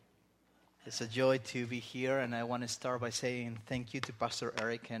It's a joy to be here, and I want to start by saying thank you to Pastor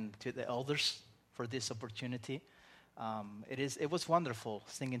Eric and to the elders for this opportunity. It was wonderful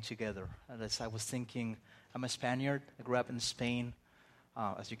singing together. And as I was thinking, I'm a Spaniard. I grew up in Spain,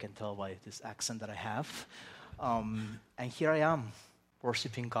 as you can tell by this accent that I have. And here I am,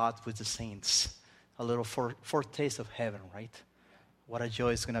 worshiping God with the saints. A little foretaste of heaven, right? What a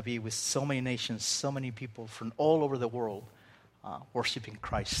joy it's going to be with so many nations, so many people from all over the world worshiping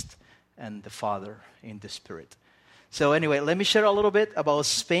Christ and the Father in the Spirit. So anyway, let me share a little bit about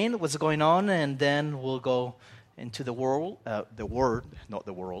Spain, what's going on, and then we'll go into the world, the Word, not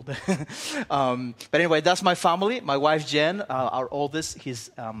the world. But anyway, that's my family. My wife, Jen, our oldest,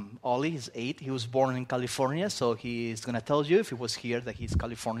 he's Ollie, he's 8. He was born in California, so he's going to tell you if he was here that he's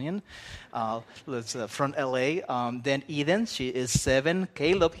Californian. From LA. Then Eden, she is 7.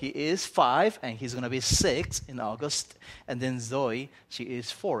 Caleb, he is 5, and he's going to be 6 in August. And then Zoe, she is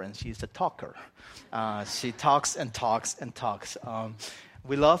 4, and she's a talker. She talks and talks and talks.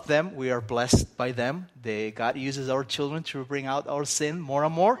 We love them. We are blessed by them. God uses our children to bring out our sin more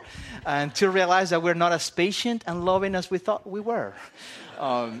and more, and to realize that we're not as patient and loving as we thought we were.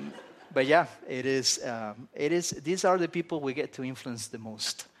 But yeah, it is. These are the people we get to influence the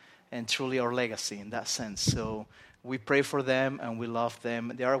most, and truly our legacy in that sense. So we pray for them and we love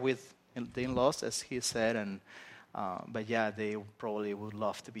them. They are with the in-laws, as he said, and. But yeah, they probably would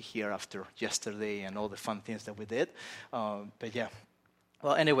love to be here after yesterday and all the fun things that we did. But yeah.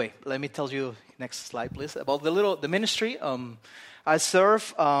 Well, anyway, let me tell you, next slide, please, about the ministry. I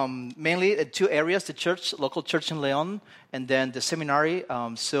serve mainly in 2 areas, the church, local church in Leon, and then the seminary.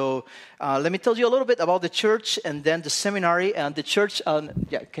 So let me tell you a little bit about the church and then the seminary and the church.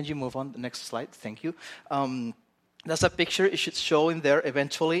 Can you move on the next slide? Thank you. That's a picture. It should show in there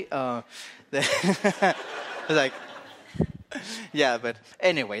eventually. But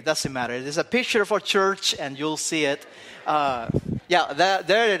anyway, doesn't matter. There's a picture of our church, and you'll see it.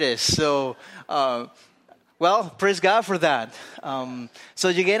 There it is. So, praise God for that. So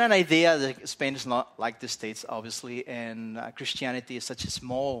you get an idea that Spain is not like the States, obviously, and Christianity is such a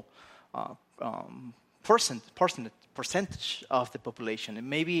small percentage of the population. And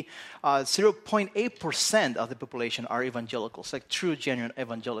maybe 0.8% of the population are evangelicals, like true, genuine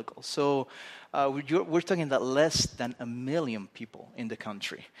evangelicals. So we're talking about less than 1 million people in the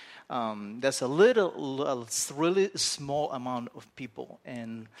country. That's a really small amount of people.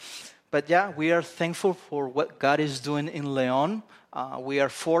 But yeah, we are thankful for what God is doing in Leon. We are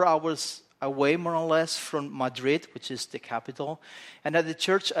 4 hours away, more or less, from Madrid, which is the capital. And at the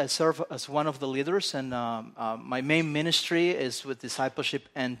church, I serve as one of the leaders, and my main ministry is with discipleship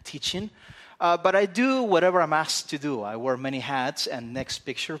and teaching. But I do whatever I'm asked to do. I wear many hats. And next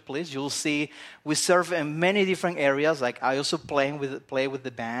picture, please. You'll see we serve in many different areas. Like I also play with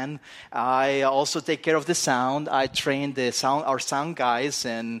the band. I also take care of the sound. I train our sound guys,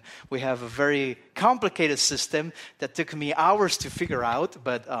 and we have a very complicated system that took me hours to figure out.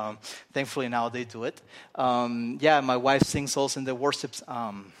 But thankfully now they do it. My wife sings also in the worship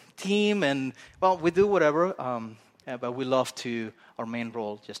team, and we do whatever. But we love our main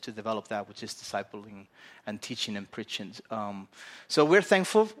role just to develop that, which is discipling and teaching and preaching. So we're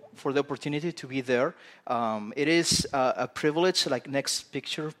thankful for the opportunity to be there. It is a privilege. Like next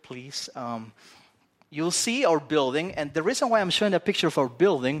picture, please. You'll see our building, and the reason why I'm showing a picture of our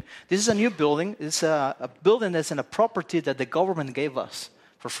building, this is a new building. It's a building that's in a property that the government gave us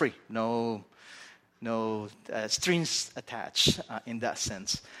for free. No strings attached in that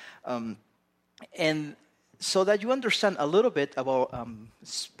sense. And so that you understand a little bit about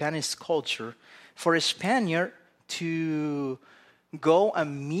Spanish culture, for a Spaniard to go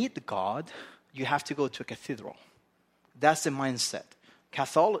and meet God, you have to go to a cathedral. That's the mindset.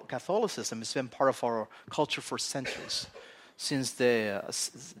 Catholicism has been part of our culture for centuries. Since the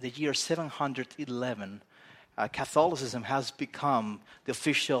year 711, Catholicism has become the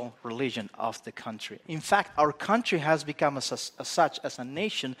official religion of the country. In fact, our country has become as such as a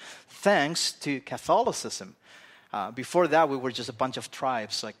nation thanks to Catholicism. Before that, we were just a bunch of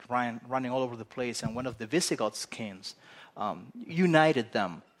tribes like running all over the place, and one of the Visigoths kings united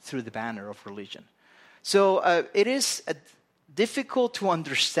them through the banner of religion. So it is difficult to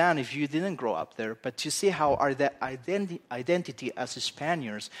understand if you didn't grow up there, but to see how our identity as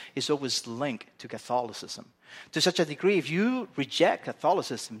Spaniards is always linked to Catholicism. To such a degree, if you reject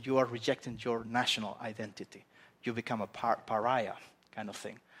Catholicism, you are rejecting your national identity. You become a pariah kind of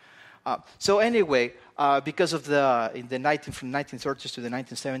thing. So anyway, because of from the 1930s to the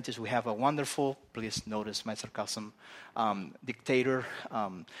 1970s, we have a wonderful, please notice my sarcasm, dictator.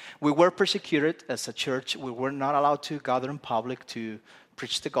 We were persecuted as a church. We were not allowed to gather in public to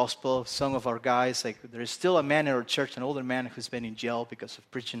preach the gospel. Some of our guys, like there is still a man in our church, an older man who's been in jail because of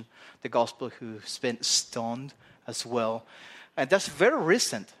preaching the gospel, who's been stoned as well. And that's very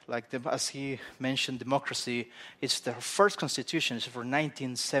recent. Like as he mentioned, democracy, it's the first constitution, it's for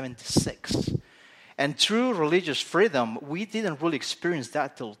 1976. And true religious freedom, we didn't really experience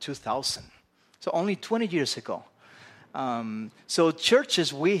that till 2000. So only 20 years ago. So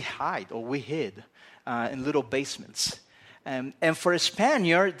churches, we hid in little basements. And for a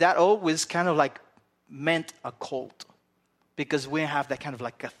Spaniard, that always kind of like meant a cult. Because we have that kind of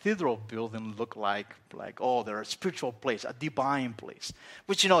like cathedral building look like, oh, they're a spiritual place, a divine place.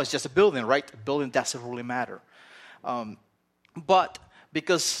 Which, is just a building, right? A building doesn't really matter. But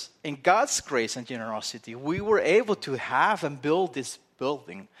because in God's grace and generosity, we were able to have and build this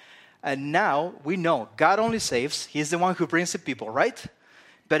building. And now we know God only saves. He's the one who brings the people, right?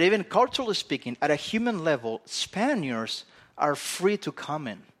 But even culturally speaking, at a human level, Spaniards are free to come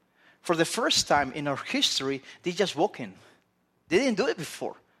in. For the first time in our history, they just walk in. They didn't do it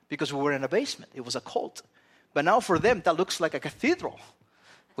before because we were in a basement. It was a cult. But now for them, that looks like a cathedral,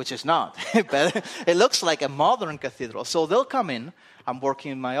 which is not. But it looks like a modern cathedral. So they'll come in. I'm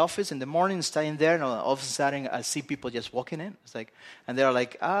working in my office in the morning, staying there, and all of a sudden I see people just walking in. It's like, and they're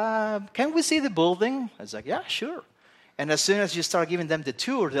like, can we see the building? I was like, yeah, sure. And as soon as you start giving them the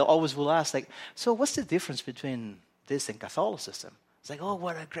tour, they always will ask, like, so what's the difference between this and Catholicism? It's like, oh,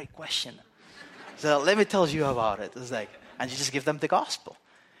 what a great question. So let me tell you about it. It's like, and you just give them the gospel.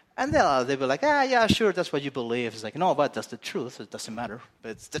 And they'll be like, yeah, sure, that's what you believe. It's like, no, but that's the truth. It doesn't matter,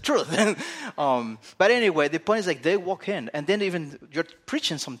 but it's the truth. But anyway, the point is like they walk in, and then even you're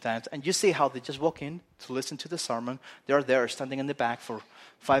preaching sometimes, and you see how they just walk in to listen to the sermon. They're there standing in the back for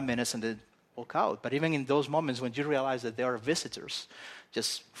 5 minutes, and they walk out. But even in those moments when you realize that they are visitors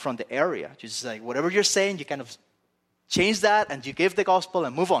just from the area, just like whatever you're saying, you kind of change that, and you give the gospel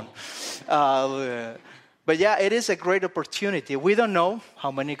and move on. But yeah, it is a great opportunity. We don't know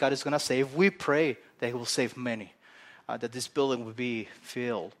how many God is going to save. We pray that He will save many, that this building will be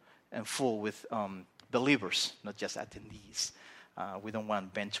filled and full with believers, not just attendees. We don't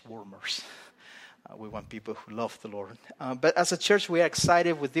want bench warmers. We want people who love the Lord. But as a church, we are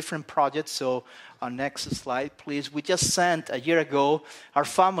excited with different projects. So next slide, please. We just sent a year ago our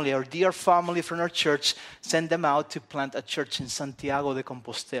dear family from our church, sent them out to plant a church in Santiago de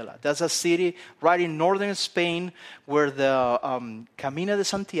Compostela. That's a city right in northern Spain where the Camino de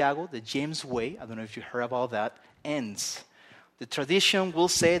Santiago, the James Way, I don't know if you heard about that, ends. The tradition will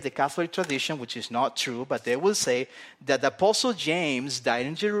say, the Catholic tradition, which is not true, but they will say that the Apostle James died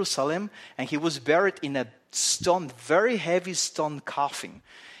in Jerusalem and he was buried in a very heavy stone coffin.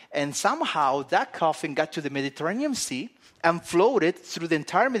 And somehow that coffin got to the Mediterranean Sea and floated through the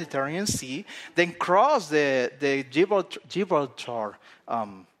entire Mediterranean Sea, then crossed the Gibraltar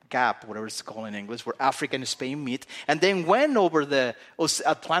Gap, whatever it's called in English, where Africa and Spain meet, and then went over the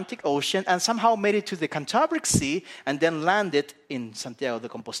Atlantic Ocean and somehow made it to the Cantabric Sea and then landed in Santiago de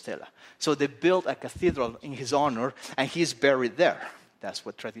Compostela. So they built a cathedral in his honor, and he's buried there. That's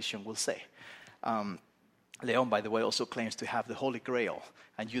what tradition will say. Leon, by the way, also claims to have the Holy Grail,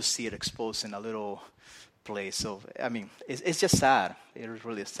 and you see it exposed in a little place. So, I mean, it's just sad. It is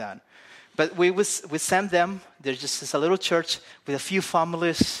really sad. But we sent them. There's just a little church with a few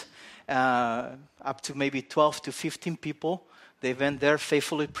families, up to maybe 12 to 15 people. They went there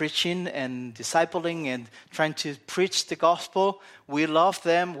faithfully preaching and discipling and trying to preach the gospel. We love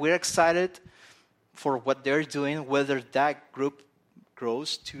them. We're excited for what they're doing, whether that group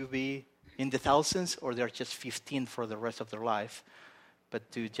grows to be in the thousands or they're just 15 for the rest of their life. But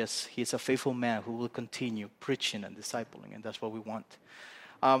he's a faithful man who will continue preaching and discipling, and that's what we want.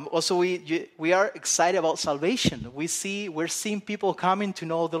 Also, we are excited about salvation. We're seeing people coming to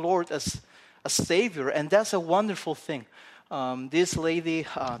know the Lord as a Savior, and that's a wonderful thing. This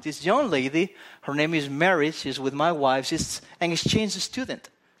young lady, her name is Mary. She's with my wife. She's an exchange student.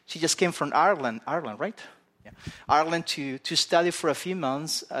 She just came from Ireland, right? Yeah. Ireland to study for a few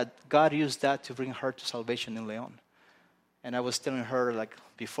months. God used that to bring her to salvation in Leon. And I was telling her, like,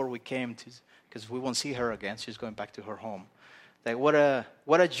 before we came, because we won't see her again. She's going back to her home. Like, what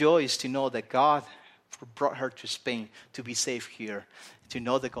a joy is to know that God brought her to Spain to be safe here, to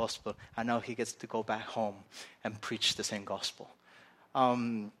know the gospel, and now he gets to go back home and preach the same gospel.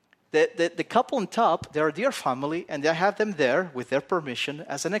 The couple on top, they're a dear family, and I have them there with their permission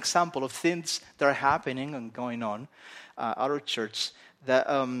as an example of things that are happening and going on at our church, that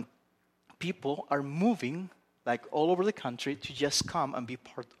people are moving like all over the country to just come and be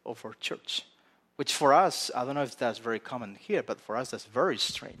part of our church. Which for us, I don't know if that's very common here, but for us that's very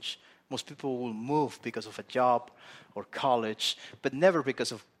strange. Most people will move because of a job or college, but never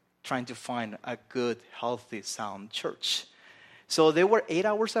because of trying to find a good, healthy, sound church. So they were 8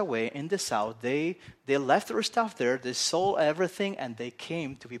 hours away in the south. They left their stuff there. They sold everything, and they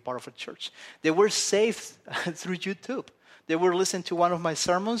came to be part of a church. They were saved through YouTube. They were listening to one of my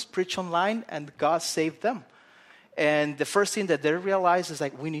sermons, preached online, and God saved them. And the first thing that they realized is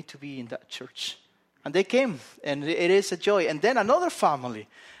like, we need to be in that church. And they came, and it is a joy. And then another family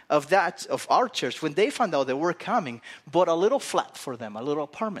of our church, when they found out they were coming, bought a little flat for them, a little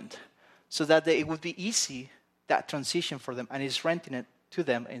apartment, so that it would be easy, that transition for them, and is renting it to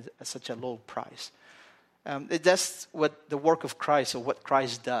them at such a low price. That's what the work of Christ, or what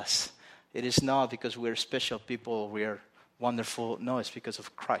Christ does. It is not because we're special people, we're wonderful. No, it's because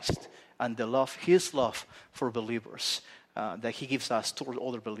of Christ and His love for believers that He gives us toward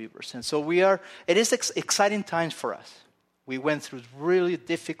other believers. And so it is exciting times for us. We went through really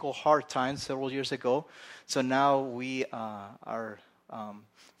difficult, hard times several years ago. So now we are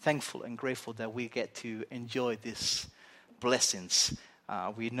thankful and grateful that we get to enjoy these blessings.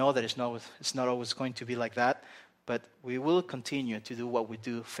 We know that it's not always going to be like that, but we will continue to do what we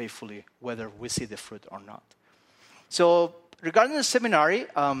do faithfully, whether we see the fruit or not. So regarding the seminary,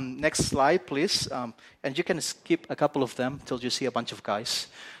 next slide, please. And you can skip a couple of them till you see a bunch of guys.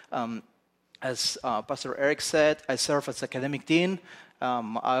 As Pastor Eric said, I serve as academic dean.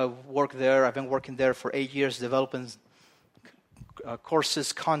 I work there. I've been working there for 8 years, developing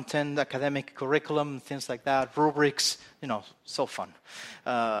courses, content, academic curriculum, things like that, rubrics, so fun.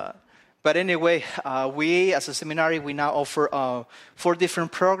 But anyway, we as a seminary, we now offer 4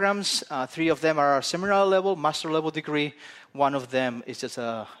 different programs. 3 of them are seminary level, master level degree. One of them is just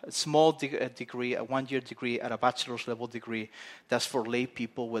a small degree, a 1-year degree at a bachelor's level degree. That's for lay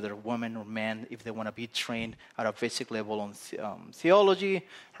people, whether women or men, if they want to be trained at a basic level on theology,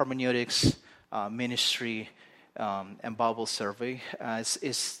 hermeneutics, ministry, and Bible survey.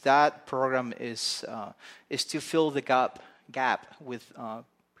 That program is to fill the gap with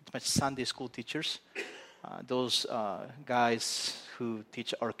pretty much Sunday school teachers, those guys who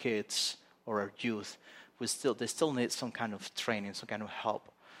teach our kids or our youth. They still need some kind of training, some kind of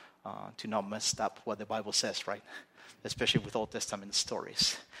help to not mess up what the Bible says, right? Especially with Old Testament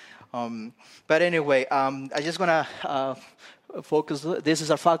stories. But anyway, I just want to focus. This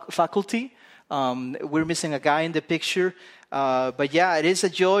is our faculty. We're missing a guy in the picture. But yeah, it is a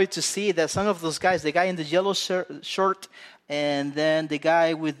joy to see that some of those guys, the guy in the yellow shirt, and then the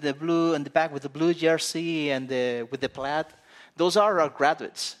guy with the blue, in the back with the blue jersey and with the plaid, those are our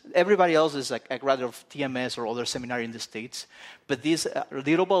graduates. Everybody else is like a graduate of TMS or other seminary in the States. But these,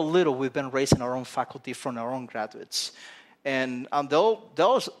 little by little, we've been raising our own faculty from our own graduates. And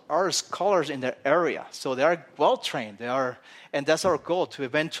those are scholars in their area. So they are well-trained. And that's our goal, to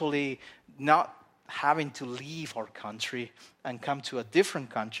eventually not having to leave our country and come to a different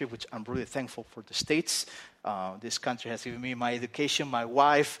country, which I'm really thankful for the States. This country has given me my education, my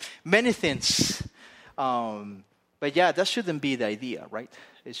wife, many things. But yeah, that shouldn't be the idea, right?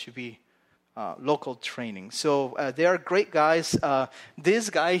 It should be local training. So they are great guys. This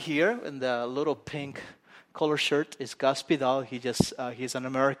guy here in the little pink color shirt is Gus Pidal. He's an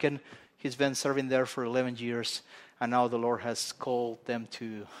American. He's been serving there for 11 years. And now the Lord has called them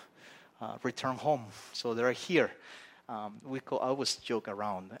to return home. So they're here. I always joke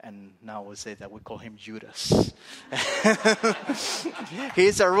around, and now we say that we call him Judas.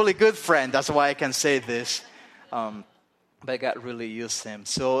 He's a really good friend. That's why I can say this. But God really used him.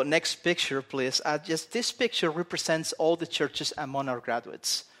 So next picture, please. This picture represents all the churches among our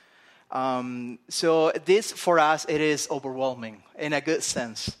graduates. So this, for us, it is overwhelming in a good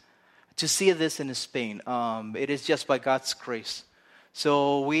sense to see this in Spain. It is just by God's grace.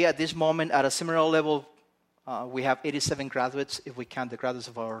 So we, at this moment, at a seminary level, we have 87 graduates. If we count the graduates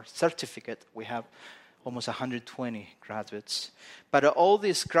of our certificate, we have almost 120 graduates. But all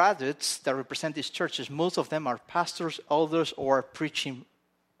these graduates that represent these churches, most of them are pastors, elders, or preaching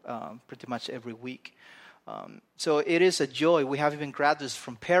pretty much every week. So it is a joy. We have even graduates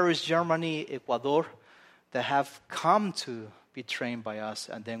from Paris, Germany, Ecuador, that have come to be trained by us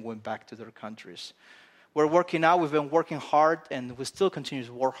and then went back to their countries. We're working now. We've been working hard, and we still continue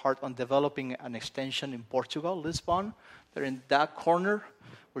to work hard on developing an extension in Portugal, Lisbon. They're in that corner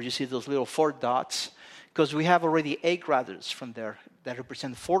where you see those little 4 dots, because we have already 8 graduates from there that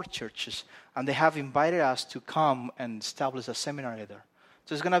represent 4 churches, and they have invited us to come and establish a seminary there.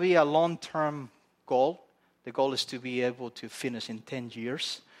 So it's going to be a long-term goal. The goal is to be able to finish in 10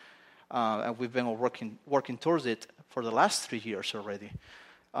 years, and we've been working towards it for the last 3 years already.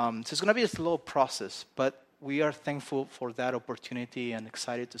 So it's going to be a slow process, but we are thankful for that opportunity and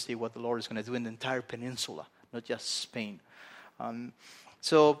excited to see what the Lord is going to do in the entire peninsula, not just Spain.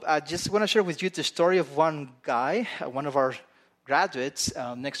 So I just want to share with you the story of one guy, one of our graduates.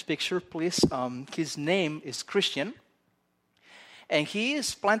 Next picture, please. His name is Christian. And he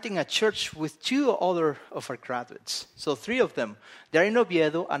is planting a church with 2 other of our graduates. So 3 of them. They're in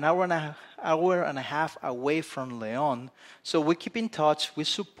Oviedo, an hour and a half away from León. So we keep in touch. We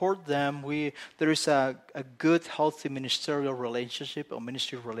support them. There is a good, healthy ministerial relationship, or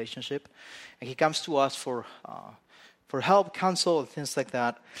ministry relationship. And he comes to us for help, counsel, and things like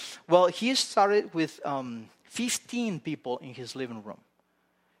that. Well, he started with 15 people in his living room.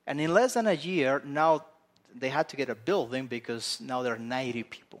 And in less than a year, now they had to get a building because now there are 90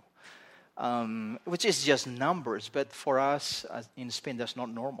 people, which is just numbers. But for us in Spain, that's not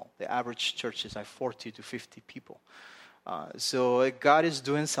normal. The average church is like 40 to 50 people. So God is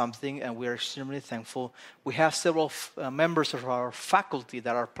doing something, and we are extremely thankful. We have several members of our faculty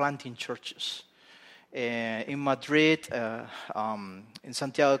that are planting churches. In Madrid, in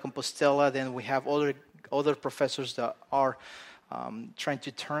Santiago de Compostela, then we have other professors that are trying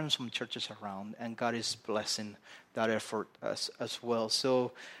to turn some churches around, and God is blessing that effort as well.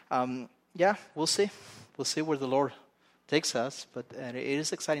 So, we'll see. We'll see where the Lord takes us, but it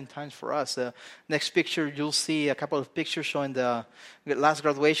is exciting times for us. Next picture, you'll see a couple of pictures showing the last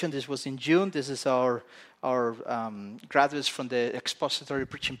graduation. This was in June. This is our graduates from the expository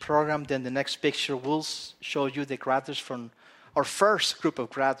preaching program. Then the next picture will show you the graduates from our first group of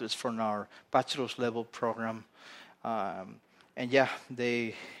graduates from our bachelor's level program. And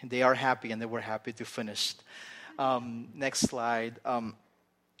they are happy, and they were happy to finish. Next slide.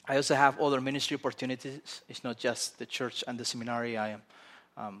 I also have other ministry opportunities. It's not just the church and the seminary. I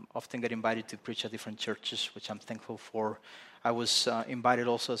often get invited to preach at different churches, which I'm thankful for. I was invited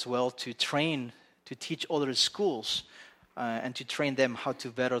also as well to teach other schools and to train them how to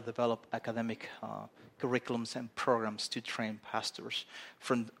better develop academic curriculums and programs to train pastors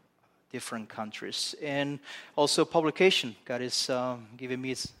from different countries. And also publication. God is giving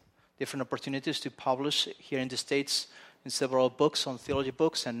me different opportunities to publish here in the States in several books, on theology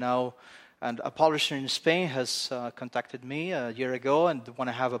books, and a publisher in Spain has contacted me a year ago and want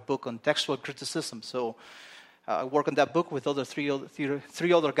to have a book on textual criticism. So I work on that book with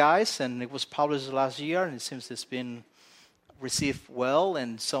three other guys, and it was published last year, and it seems it's been received well,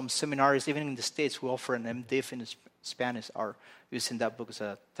 and some seminaries, even in the States, who offer an MDiv in Spanish are using that book as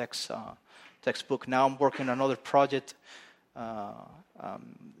a textbook. Now I'm working on another project,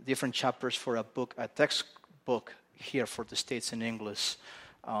 different chapters for a textbook here for the States in English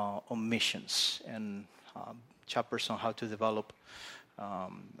on missions, and chapters on how to develop,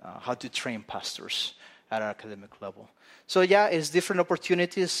 how to train pastors at an academic level. So it's different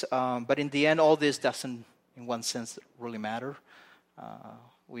opportunities, but in the end, all this doesn't, in one sense, really matter.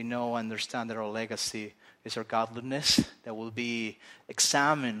 We know, understand that our legacy is our godliness that will be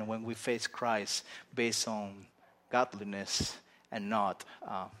examined when we face Christ based on godliness and not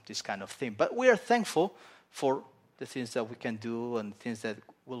this kind of thing. But we are thankful for the things that we can do and things that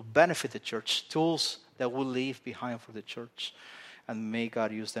will benefit the church, tools that we'll leave behind for the church, and may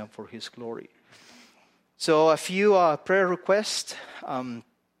God use them for His glory. So a few prayer requests.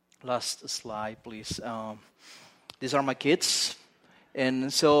 Last slide, please. These are my kids.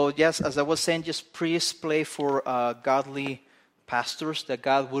 And so, yes, as I was saying, just please pray for godly pastors, that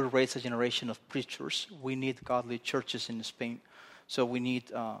God will raise a generation of preachers. We need godly churches in Spain. So we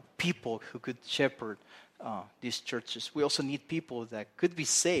need people who could shepherd these churches. We also need people that could be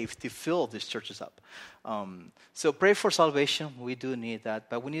saved to fill these churches up. So pray for salvation. We do need that.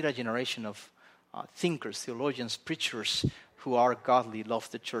 But we need a generation of thinkers, theologians, preachers who are godly, love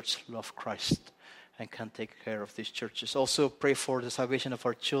the church, love Christ, and can take care of these churches. Also pray for the salvation of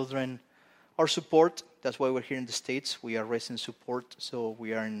our children. Our support, that's why we're here in the States. We are raising support, so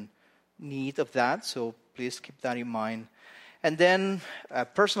we are in need of that. So please keep that in mind. And then a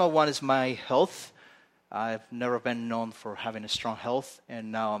personal one is my health. I've never been known for having a strong health,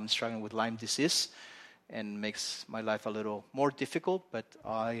 and now I'm struggling with Lyme disease, and makes my life a little more difficult, but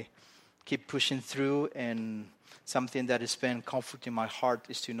I keep pushing through, and something that has been comforting my heart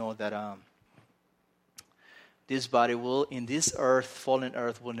is to know that this body will, in this earth, fallen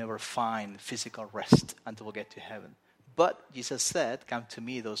earth, will never find physical rest until we get to heaven. But Jesus said, come to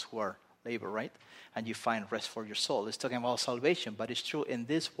me, those who are labor, right? And you find rest for your soul. It's talking about salvation, but it's true. In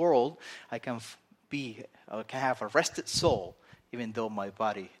this world, I can have a rested soul, even though my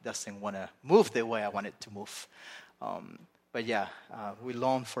body doesn't want to move the way I want it to move. We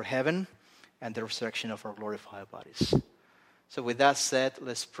long for heaven and the resurrection of our glorified bodies. So with that said,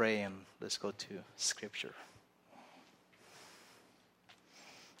 let's pray and let's go to Scripture.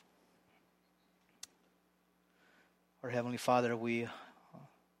 Our Heavenly Father, we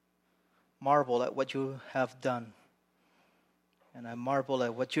marvel at what you have done. And I marvel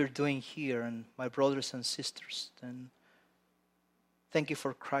at what you're doing here, and my brothers and sisters. And thank you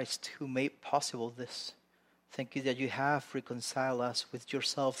for Christ who made possible this. Thank you that you have reconciled us with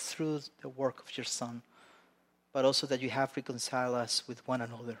yourself through the work of your Son, but also that you have reconciled us with one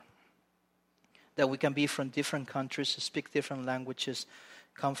another. That we can be from different countries, speak different languages,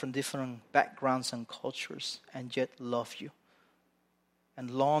 come from different backgrounds and cultures, and yet love you and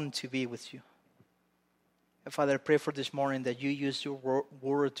long to be with you. And Father, I pray for this morning that you use your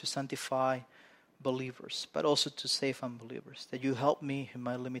word to sanctify believers, but also to save unbelievers. That you help me in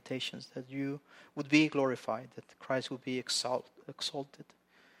my limitations, that you would be glorified, that Christ would be exalted,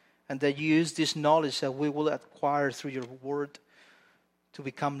 and that you use this knowledge that we will acquire through your word to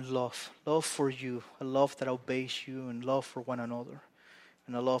become love for you, a love that obeys you, and love for one another,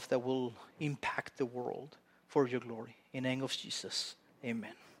 and a love that will impact the world for your glory. In the name of Jesus,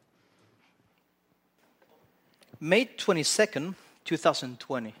 amen. May 22nd,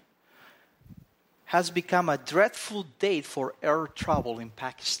 2020 has become a dreadful date for air travel in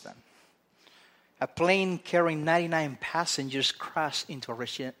Pakistan. A plane carrying 99 passengers crashed into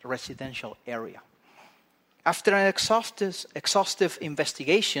a residential area. After an exhaustive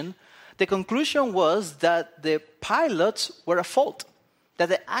investigation, the conclusion was that the pilots were at fault, that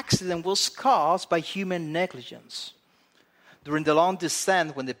the accident was caused by human negligence. During the long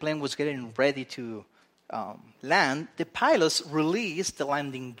descent, when the plane was getting ready to land, the pilots released the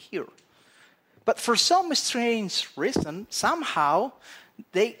landing gear. But for some strange reason, somehow,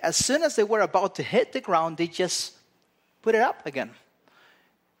 as soon as they were about to hit the ground, they just put it up again.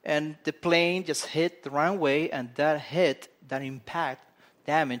 And the plane just hit the runway, and that impact,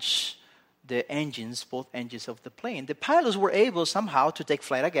 damaged the engines, both engines of the plane. The pilots were able somehow to take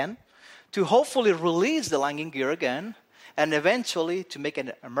flight again, to hopefully release the landing gear again, and eventually to make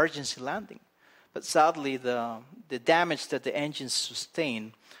an emergency landing. But sadly, the damage that the engines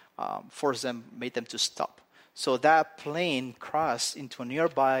sustained made them to stop. So that plane crashed into a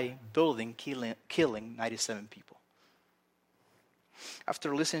nearby building, killing 97 people.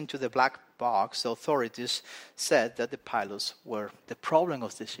 After listening to the black box, the authorities said that the pilots were the problem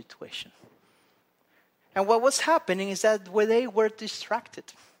of the situation. And what was happening is that they were distracted.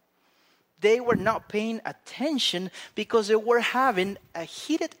 They were not paying attention because they were having a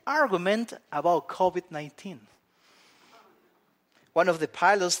heated argument about COVID-19. One of the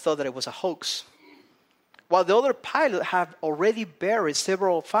pilots thought that it was a hoax, while the other pilot had already buried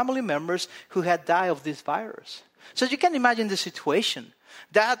several family members who had died of this virus. So you can imagine the situation.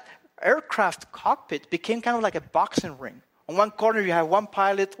 That aircraft cockpit became kind of like a boxing ring. On one corner, you have one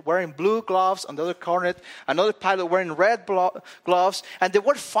pilot wearing blue gloves. On the other corner, another pilot wearing red gloves. And they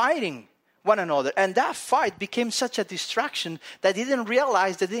were fighting one another. And that fight became such a distraction that they didn't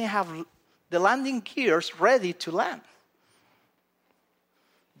realize they didn't have the landing gears ready to land.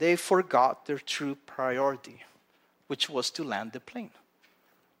 They forgot their true priority, which was to land the plane.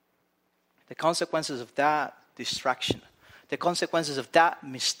 The consequences of that distraction, the consequences of that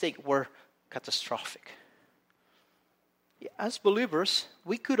mistake were catastrophic. As believers,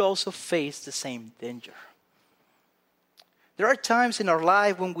 we could also face the same danger. There are times in our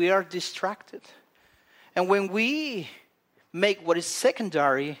life when we are distracted, and when we make what is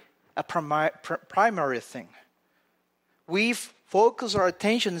secondary a primary thing. We focus our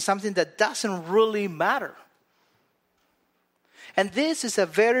attention on something that doesn't really matter. And this is a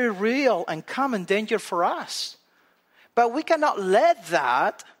very real and common danger for us. But we cannot let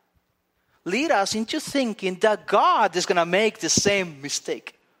that lead us into thinking that God is going to make the same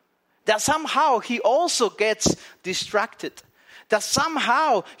mistake. That somehow he also gets distracted. That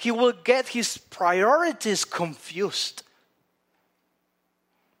somehow he will get his priorities confused.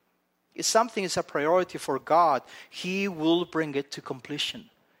 If something is a priority for God, he will bring it to completion.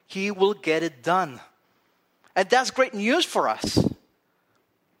 He will get it done. And that's great news for us.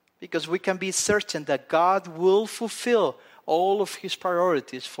 Because we can be certain that God will fulfill all of his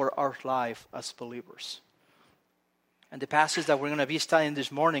priorities for our life as believers. And the passage that we're going to be studying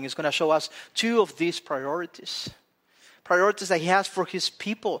this morning is going to show us two of these priorities. Priorities that he has for his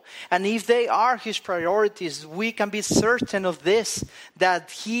people. And if they are his priorities, we can be certain of this,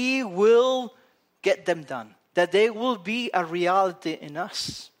 that he will get them done. That they will be a reality in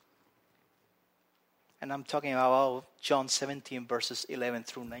us. And I'm talking about John 17, verses 11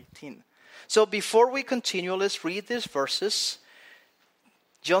 through 19. So before we continue, let's read these verses.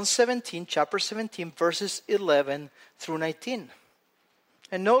 John 17, chapter 17, verses 11 through 19.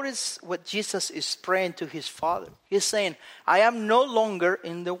 And notice what Jesus is praying to his Father. He's saying, I am no longer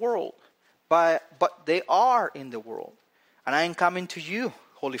in the world, but they are in the world. And I am coming to you,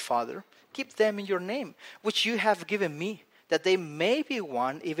 Holy Father. Keep them in your name, which you have given me, that they may be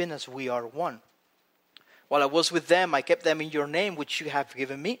one, even as we are one. While I was with them, I kept them in your name, which you have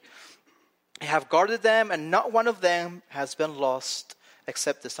given me. I have guarded them, and not one of them has been lost,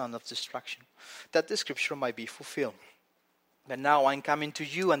 except the son of destruction, that the scripture might be fulfilled. But now I am coming to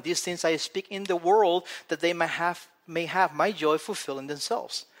you, and these things I speak in the world, that they may have my joy fulfilled in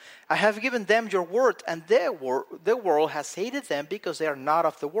themselves. I have given them your word, and the world has hated them, because they are not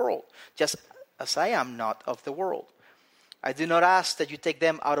of the world, just as I am not of the world. I do not ask that you take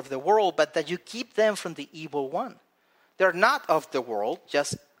them out of the world, but that you keep them from the evil one. They are not of the world,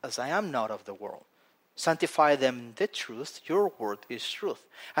 just as I am not of the world. Sanctify them in the truth. Your word is truth.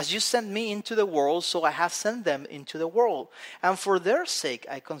 As you sent me into the world, so I have sent them into the world. And for their sake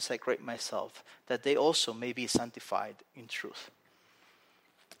I consecrate myself, that they also may be sanctified in truth.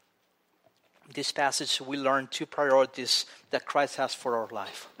 In this passage, we learn two priorities that Christ has for our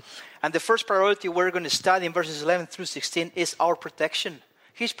life. And the first priority we're going to study in verses 11 through 16 is our protection.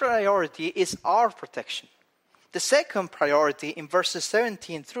 His priority is our protection. The second priority in verses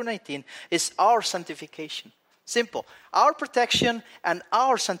 17 through 19 is our sanctification. Simple. Our protection and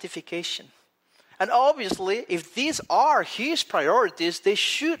our sanctification. And obviously, if these are his priorities, they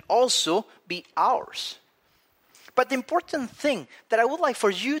should also be ours. But the important thing that I would like for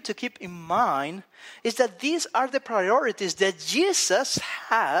you to keep in mind is that these are the priorities that Jesus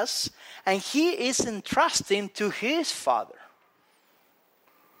has, and he is entrusting to his Father.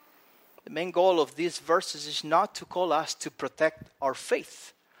 The main goal of these verses is not to call us to protect our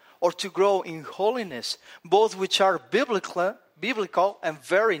faith or to grow in holiness, both which are biblical and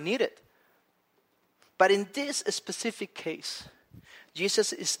very needed. But in this specific case,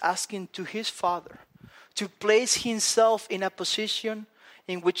 Jesus is asking to his Father to place himself in a position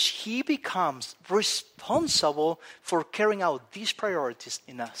in which he becomes responsible for carrying out these priorities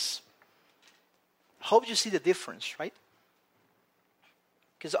in us. I hope you see the difference, right?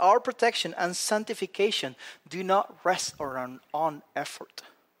 Because our protection and sanctification do not rest on effort.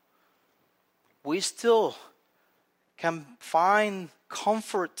 We still can find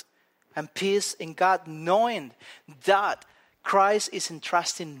comfort and peace in God, knowing that Christ is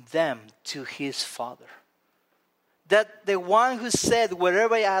entrusting them to his Father. That the one who said,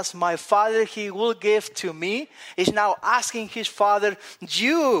 wherever I ask my Father, he will give to me, is now asking his Father,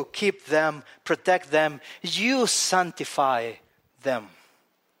 you keep them, protect them, you sanctify them.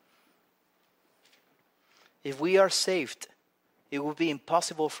 If we are saved, it will be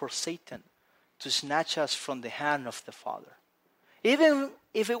impossible for Satan to snatch us from the hand of the Father. Even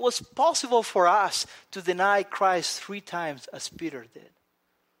if it was possible for us to deny Christ 3 times as Peter did.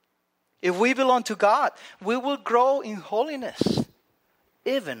 If we belong to God, we will grow in holiness,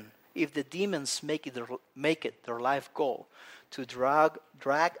 even if the demons make it their life goal to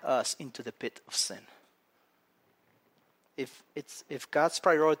drag us into the pit of sin. If God's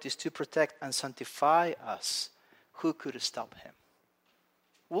priority is to protect and sanctify us, who could stop him?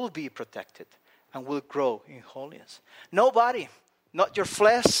 We'll be protected and we'll grow in holiness. Nobody. Not your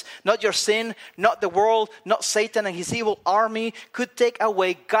flesh, not your sin, not the world, not Satan and his evil army could take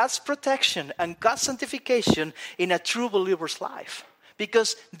away God's protection and God's sanctification in a true believer's life.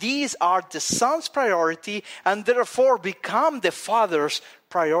 Because these are the Son's priority and therefore become the Father's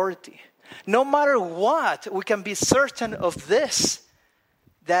priority. No matter what, we can be certain of this,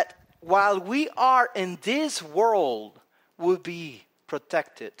 that while we are in this world, we'll be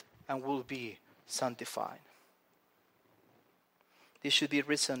protected and we'll be sanctified. This should be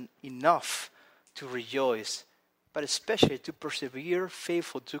reason enough to rejoice, but especially to persevere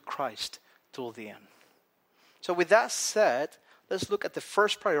faithful to Christ till the end. So with that said, let's look at the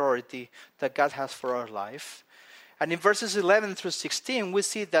first priority that God has for our life. And in verses 11 through 16, we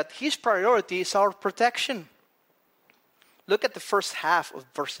see that his priority is our protection. Look at the first half of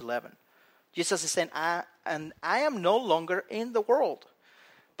verse 11. Jesus is saying, I am no longer in the world,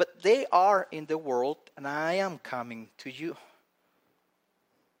 but they are in the world, and I am coming to you.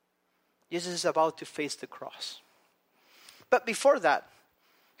 Jesus is about to face the cross. But before that,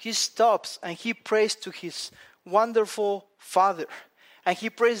 he stops and he prays to his wonderful Father. And he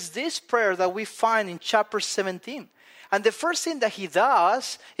prays this prayer that we find in chapter 17. And the first thing that he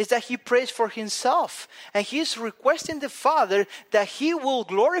does is that he prays for himself. And he's requesting the Father that he will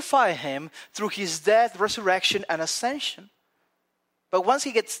glorify him through his death, resurrection, and ascension. But once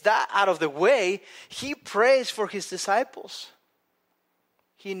he gets that out of the way, he prays for his disciples.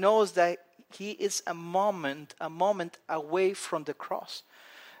 He knows that he is a moment away from the cross.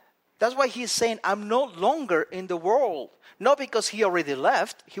 That's why he's saying, I'm no longer in the world. Not because he already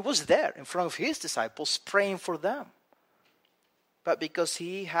left. He was there in front of his disciples praying for them. But because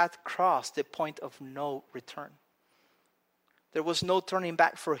he had crossed the point of no return. There was no turning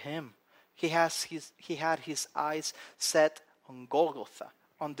back for him. He had his eyes set on Golgotha,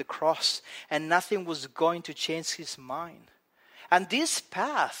 on the cross. And nothing was going to change his mind. And this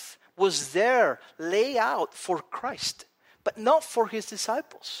path was there, laid out for Christ, but not for his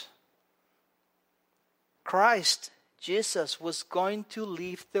disciples. Christ, Jesus, was going to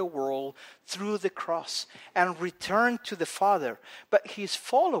leave the world through the cross and return to the Father. But his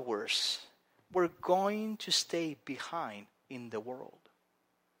followers were going to stay behind in the world.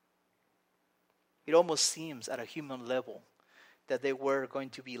 It almost seems at a human level that they were going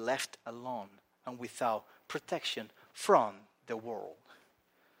to be left alone and without protection from the world.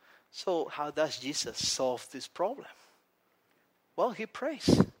 So how does Jesus solve this problem? Well, he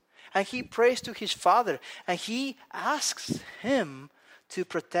prays. And he prays to his Father. And he asks him to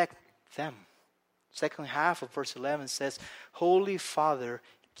protect them. Second half of verse 11 says, Holy Father,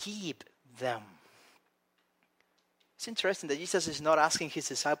 keep them. It's interesting that Jesus is not asking his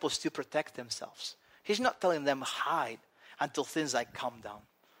disciples to protect themselves. He's not telling them hide until things like calm down.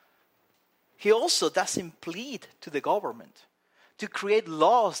 He also doesn't plead to the government to create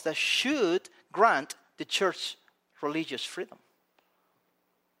laws that should grant the church religious freedom.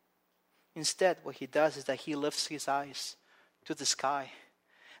 Instead, what he does is that he lifts his eyes to the sky.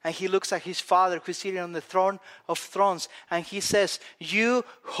 And he looks at his Father who's sitting on the throne of thrones. And he says, You,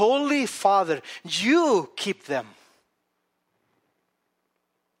 Holy Father, you keep them.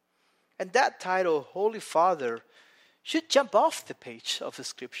 And that title, Holy Father, should jump off the page of the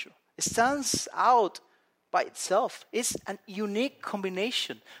Scripture. It stands out by itself. It's a unique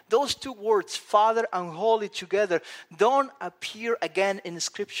combination. Those two words, Father and Holy together, don't appear again in the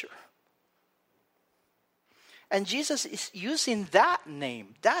Scripture. And Jesus is using that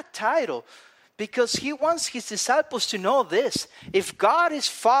name, that title, because he wants his disciples to know this. If God is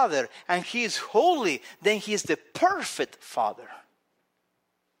Father and he is holy, then he is the perfect Father.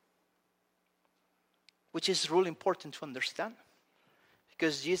 Which is really important to understand.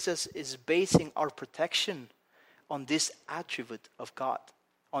 Because Jesus is basing our protection on this attribute of God,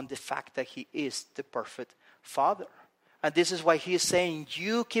 on the fact that he is the perfect Father. And this is why he is saying,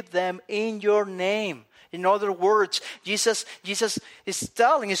 you keep them in your name. In other words, Jesus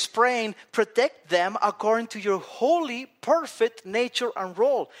is praying, protect them according to your holy, perfect nature and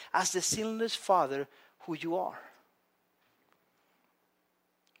role as the sinless Father who you are.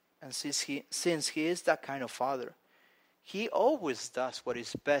 And since he is that kind of Father, he always does what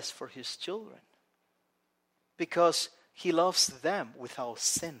is best for his children. Because he loves them without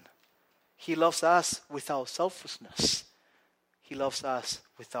sin. He loves us without selfishness. He loves us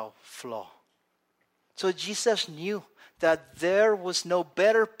without flaw. So Jesus knew that there was no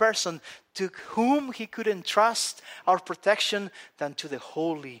better person to whom he could entrust our protection than to the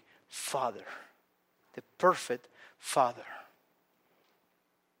Holy Father, the perfect Father.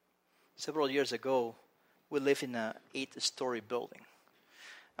 Several years ago, we lived in an 8-story building.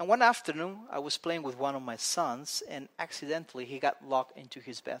 And one afternoon, I was playing with one of my sons, and accidentally he got locked into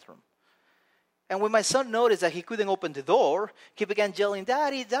his bathroom. And when my son noticed that he couldn't open the door, he began yelling,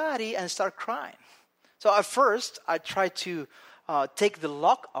 Daddy, Daddy, and started crying. So at first, I tried to take the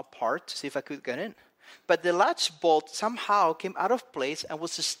lock apart to see if I could get in. But the latch bolt somehow came out of place and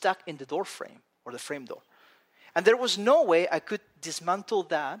was stuck in the door frame, or the frame door. And there was no way I could dismantle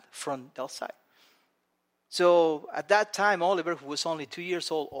that from the outside. So at that time, Oliver, who was only 2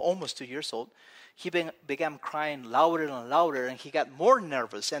 years old, or almost 2 years old, he began crying louder and louder, and he got more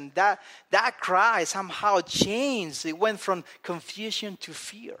nervous. And that cry somehow changed. It went from confusion to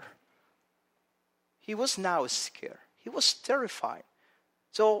fear. He was now scared. He was terrified.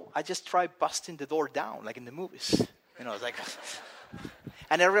 So I just tried busting the door down, like in the movies. It's like,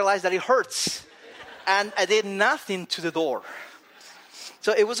 and I realized that it hurts. And I did nothing to the door.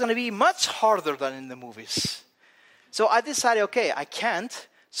 So it was going to be much harder than in the movies. So I decided, okay, I can't.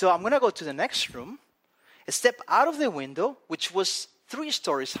 So I'm going to go to the next room, step out of the window, which was 3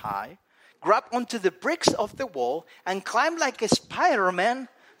 stories high, grab onto the bricks of the wall, and climb like a Spider-Man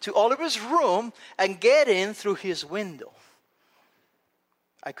to Oliver's room and get in through his window.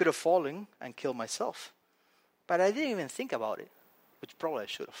 I could have fallen and killed myself. But I didn't even think about it, which probably I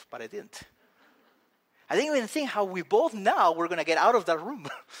should have, but I didn't. I didn't even think how we both now were going to get out of that room.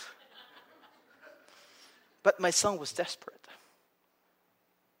 But my son was desperate.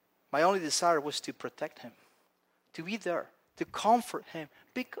 My only desire was to protect him, to be there, to comfort him.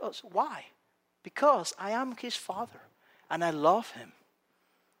 Because, why? Because I am his father and I love him.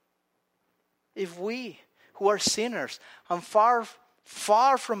 If we, who are sinners and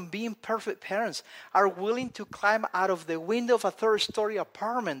far from being perfect parents, are willing to climb out of the window of a third-story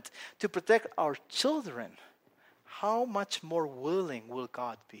apartment to protect our children, how much more willing will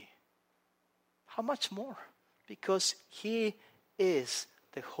God be? How much more? Because He is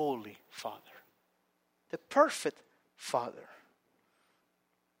the Holy Father, the perfect Father.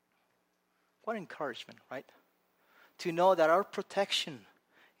 What encouragement, right? To know that our protection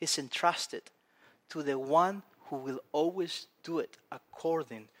is entrusted to the one who will always do it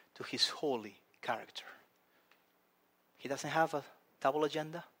according to His holy character. He doesn't have a double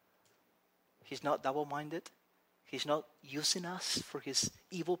agenda. He's not double-minded. He's not using us for His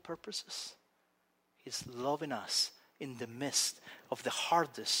evil purposes. He's loving us in the midst of the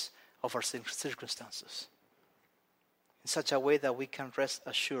hardest of our circumstances, in such a way that we can rest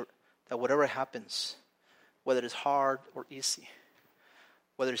assured that whatever happens, whether it's hard or easy,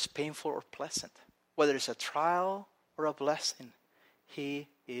 whether it's painful or pleasant, whether it's a trial or a blessing, He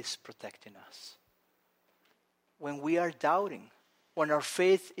is protecting us. When we are doubting, when our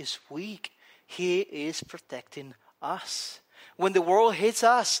faith is weak, He is protecting us. When the world hates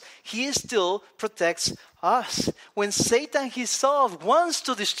us, He still protects us. When Satan himself wants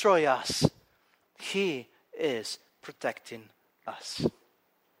to destroy us, He is protecting us.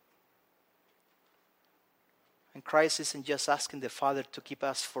 And Christ isn't just asking the Father to keep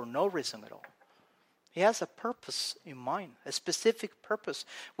us for no reason at all. He has a purpose in mind, a specific purpose,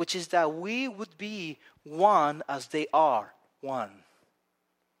 which is that we would be one as they are one.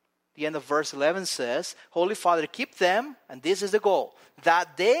 The end of verse 11 says, Holy Father, keep them, and this is the goal,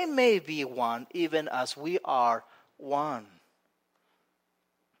 that they may be one, even as we are one.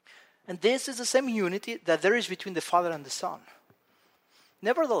 And this is the same unity that there is between the Father and the Son.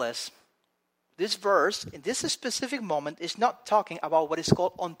 Nevertheless, this verse, in this specific moment, is not talking about what is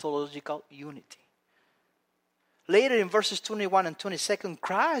called ontological unity. Later in verses 21 and 22,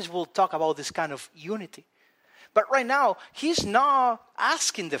 Christ will talk about this kind of unity. But right now, He's not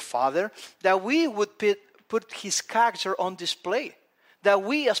asking the Father that we would put His character on display. That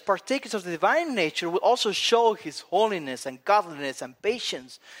we, as partakers of the divine nature, will also show His holiness and godliness and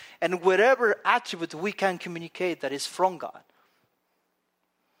patience and whatever attribute we can communicate that is from God.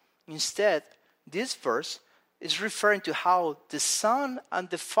 Instead, this verse is referring to how the Son and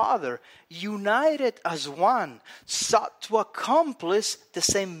the Father, united as one, sought to accomplish the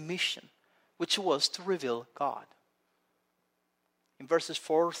same mission, which was to reveal God. In verses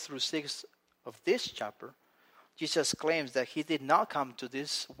 4 through 6 of this chapter, Jesus claims that He did not come to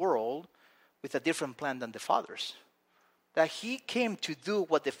this world with a different plan than the Father's. That He came to do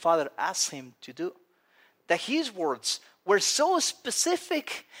what the Father asked Him to do. That His words were so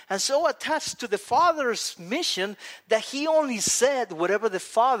specific and so attached to the Father's mission that He only said whatever the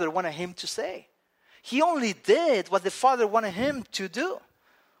Father wanted Him to say. He only did what the Father wanted Him to do.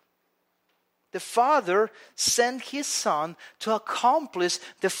 The Father sent His Son to accomplish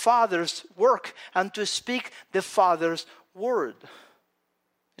the Father's work and to speak the Father's word.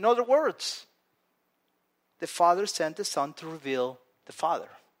 In other words, the Father sent the Son to reveal the Father.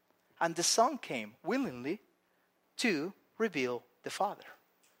 And the Son came willingly to reveal the Father.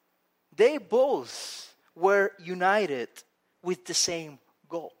 They both were united with the same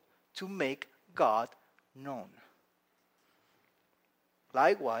goal, to make God known.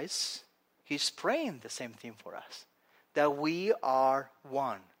 Likewise, He's praying the same thing for us, that we are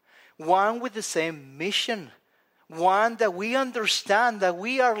one. One with the same mission. One that we understand that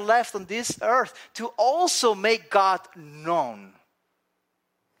we are left on this earth to also make God known.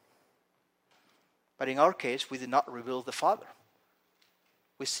 But in our case, we did not reveal the Father.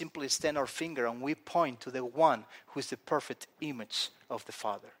 We simply extend our finger and we point to the one who is the perfect image of the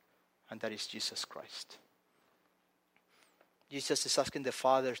Father, and that is Jesus Christ. Jesus is asking the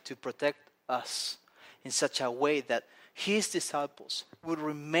Father to protect us in such a way that His disciples would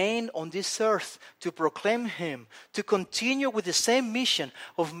remain on this earth to proclaim Him, to continue with the same mission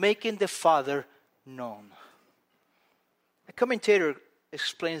of making the Father known. A commentator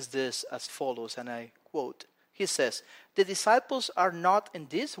explains this as follows, and I quote. He says, "The disciples are not in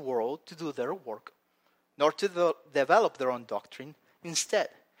this world to do their work, nor to develop their own doctrine. Instead,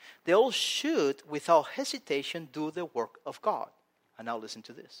 they all should, without hesitation, do the work of God." And now listen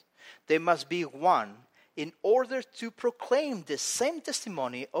to this. "They must be one in order to proclaim the same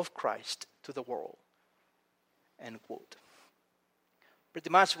testimony of Christ to the world." End quote. Pretty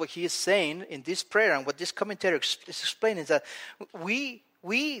much what he is saying in this prayer and what this commentator is explaining is that we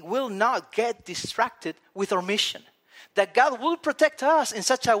will not get distracted with our mission. that God will protect us in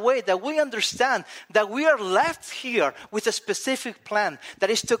such a way that we understand that we are left here with a specific plan, that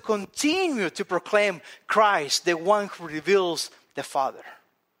is to continue to proclaim Christ, the one who reveals the Father.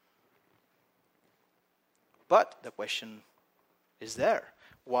 But the question is there.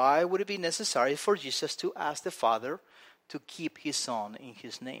 Why would it be necessary for Jesus to ask the Father to keep his Son in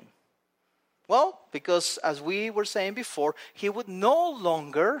his name? Well, because as we were saying before, he would no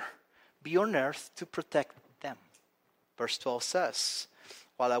longer be on earth to protect them. Verse 12 says,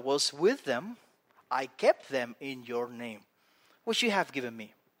 while I was with them, I kept them in your name, which you have given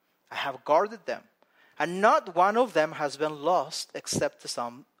me. I have guarded them, and not one of them has been lost except the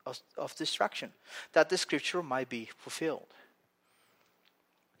son of destruction, that the scripture might be fulfilled.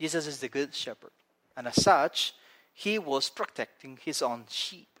 Jesus is the good shepherd, and as such, he was protecting his own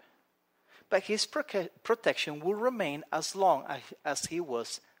sheep. But his protection will remain as long as he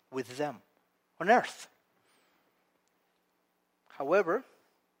was with them on earth. However,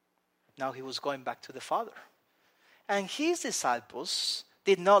 now he was going back to the Father. And his disciples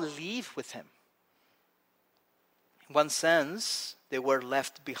did not leave with him. In one sense, they were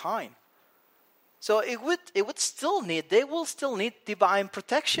left behind. So they will still need divine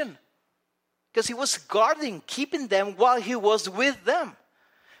protection. Because he was guarding, keeping them while he was with them.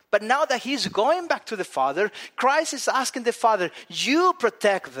 But now that he's going back to the Father, Christ is asking the Father, you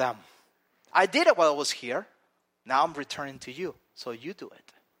protect them. I did it while I was here. Now I'm returning to you. So you do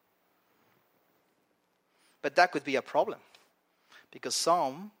it. But that could be a problem. Because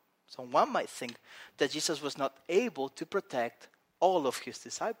someone might think that Jesus was not able to protect all of his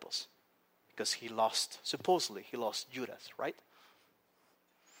disciples. Because supposedly he lost Judas, right?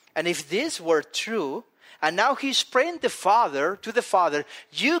 And if this were true, and now he's praying to the Father,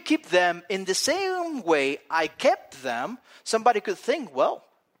 you keep them in the same way I kept them, somebody could think, well,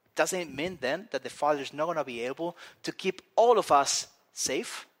 doesn't it mean then that the Father is not going to be able to keep all of us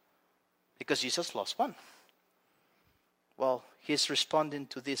safe? Because Jesus lost one. Well, he's responding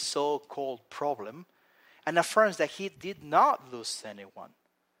to this so-called problem and affirms that he did not lose anyone,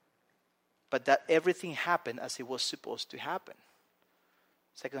 but that everything happened as it was supposed to happen.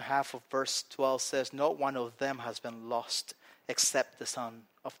 Second half of verse 12 says, not one of them has been lost except the son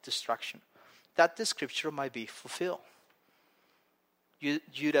of destruction, that the scripture might be fulfilled.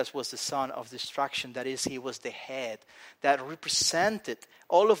 Judas was the son of destruction, that is, he was the head that represented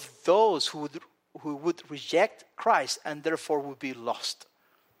all of those who would reject Christ and therefore would be lost,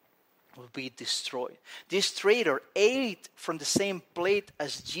 would be destroyed. This traitor ate from the same plate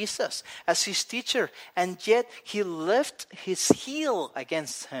as Jesus, as his teacher, and yet he left his heel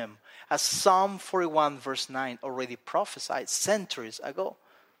against him, as Psalm 41 verse 9 already prophesied centuries ago.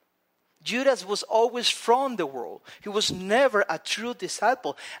 Judas was always from the world. He was never a true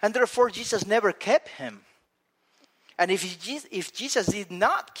disciple, and therefore Jesus never kept him. And if Jesus did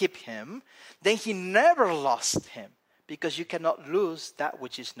not keep him, then he never lost him, because you cannot lose that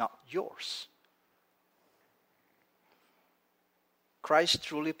which is not yours. Christ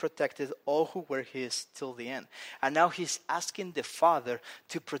truly protected all who were his till the end. And now he's asking the Father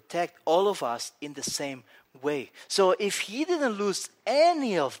to protect all of us in the same way. So if he didn't lose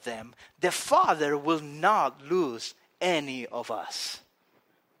any of them, the Father will not lose any of us.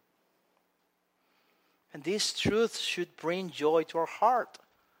 And this truth should bring joy to our heart.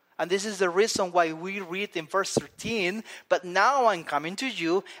 And this is the reason why we read in verse 13, but now I'm coming to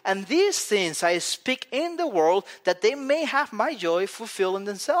you, and these things I speak in the world, that they may have my joy fulfilled in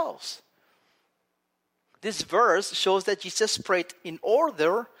themselves. This verse shows that Jesus prayed in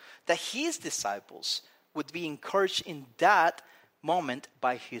order that his disciples would be encouraged in that moment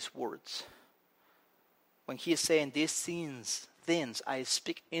by his words. When he is saying these things I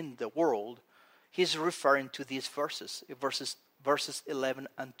speak in the world, he's referring to these verses 11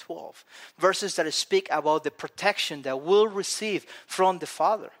 and 12. Verses that speak about the protection that we'll receive from the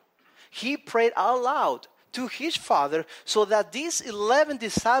Father. He prayed out loud to his Father so that these 11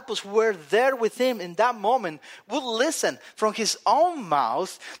 disciples who were there with him in that moment would listen from his own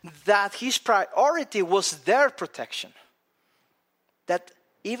mouth that his priority was their protection. That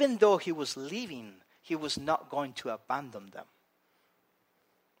even though he was leaving, he was not going to abandon them.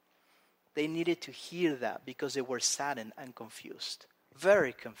 They needed to hear that because they were saddened and confused.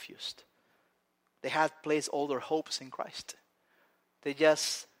 Very confused. They had placed all their hopes in Christ. They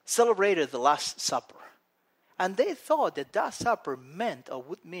just celebrated the Last Supper. And they thought that supper meant or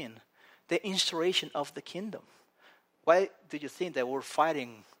would mean the instauration of the kingdom. Why do you think they were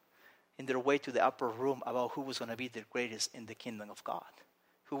fighting in their way to the upper room about who was going to be the greatest in the kingdom of God?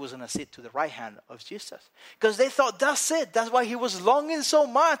 who was going to sit to the right hand of Jesus. Because they thought, that's it. That's why he was longing so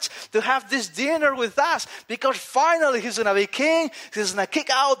much to have this dinner with us. Because finally he's going to be king. He's going to kick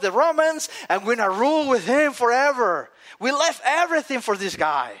out the Romans. And we're going to rule with him forever. We left everything for this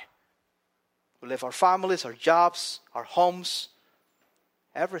guy. We left our families, our jobs, our homes,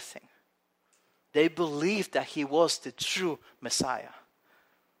 everything. They believed that he was the true Messiah.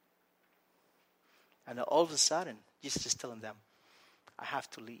 And all of a sudden, Jesus is telling them, I have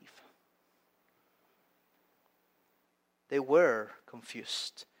to leave. They were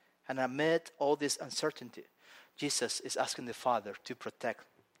confused. And amid all this uncertainty, Jesus is asking the Father to protect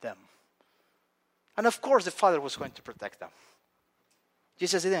them. And of course, the Father was going to protect them.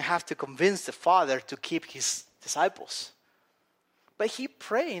 Jesus didn't have to convince the Father to keep his disciples. But he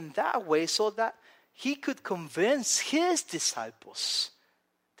prayed in that way so that he could convince his disciples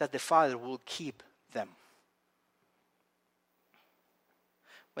that the Father will keep them.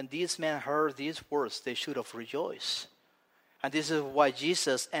 When these men heard these words, they should have rejoiced. And this is why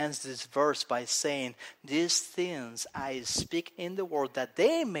Jesus ends this verse by saying, these things I speak in the world that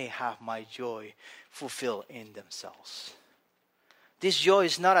they may have my joy fulfilled in themselves. This joy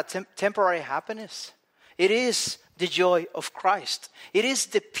is not a temporary happiness. It is the joy of Christ. It is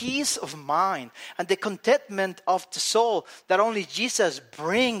the peace of mind and the contentment of the soul that only Jesus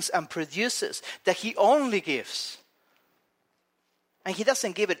brings and produces, that he only gives. And he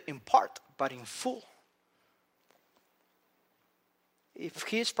doesn't give it in part, but in full. If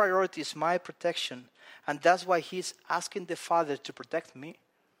his priority is my protection, and that's why he's asking the Father to protect me,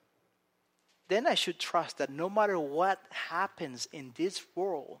 then I should trust that no matter what happens in this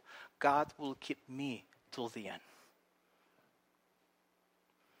world, God will keep me till the end.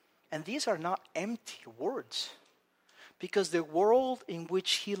 And these are not empty words, because the world in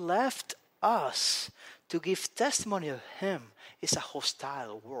which he left us to give testimony of him is a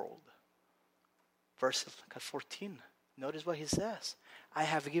hostile world. Verse 14, notice what he says. I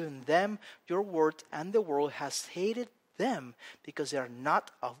have given them your word, and the world has hated them because they are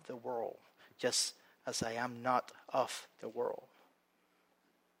not of the world, just as I am not of the world.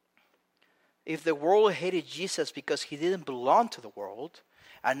 If the world hated Jesus because he didn't belong to the world,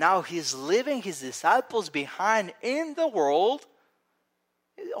 and now he's leaving his disciples behind in the world,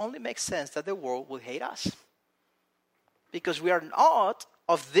 it only makes sense that the world will hate us. Because we are not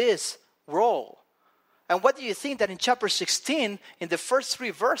of this world. And what do you think that in chapter 16, in the first 3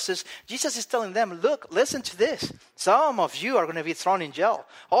 verses, Jesus is telling them, look, listen to this. Some of you are going to be thrown in jail.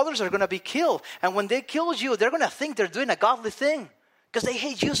 Others are going to be killed. And when they kill you, they're going to think they're doing a godly thing. Because they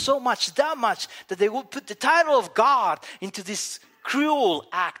hate you so much, that much, that they will put the title of God into this cruel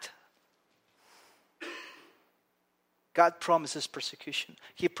act. God promises persecution.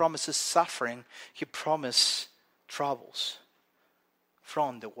 He promises suffering. He promises troubles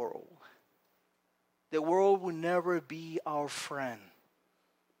from the world. The world will never be our friend.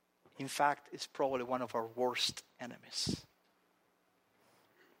 In fact, it's probably one of our worst enemies.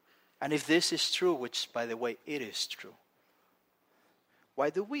 And if this is true, which, by the way, it is true, why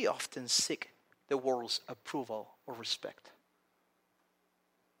do we often seek the world's approval or respect?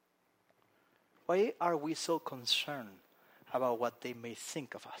 Why are we so concerned about what they may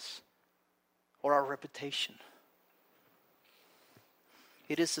think of us or our reputation?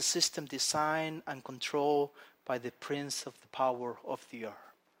 It is a system designed and controlled by the prince of the power of the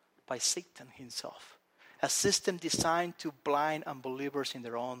earth, by Satan himself. A system designed to blind unbelievers in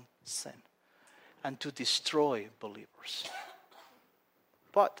their own sin and to destroy believers.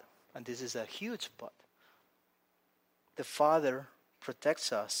 But, and this is a huge but, the Father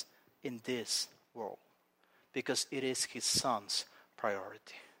protects us in this world because it is his Son's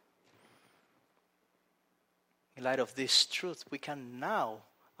priority. In light of this truth, we can now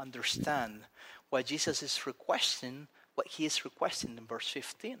understand why Jesus is requesting what he is requesting in verse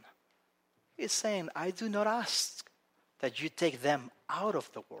 15. He's saying, I do not ask that you take them out of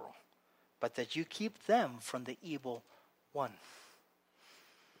the world, but that you keep them from the evil one.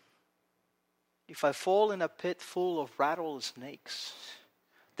 If I fall in a pit full of rattlesnakes,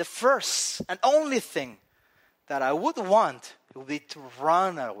 the first and only thing that I would want would be to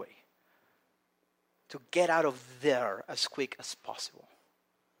run away, to get out of there as quick as possible.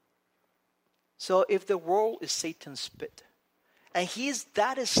 So if the world is Satan's pit, and he is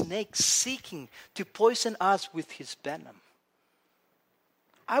that snake seeking to poison us with his venom,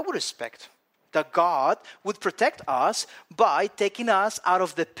 I would expect that God would protect us by taking us out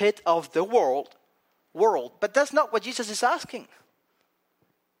of the pit of the world. But that's not what Jesus is asking.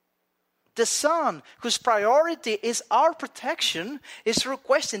 The Son, whose priority is our protection, is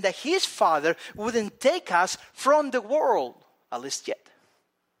requesting that his Father wouldn't take us from the world, at least yet.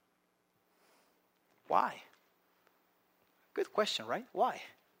 Why? Good question, right? Why?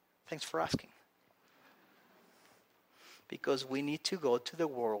 Thanks for asking. Because we need to go to the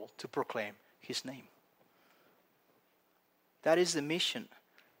world to proclaim his name. That is the mission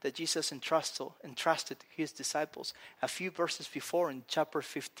that Jesus entrusted his disciples. A few verses before, in chapter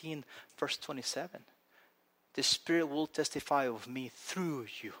 15, verse 27. The Spirit will testify of me through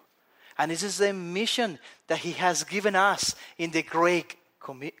you. And this is the mission that he has given us in the Great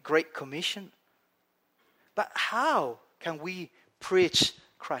Commission. But how can we preach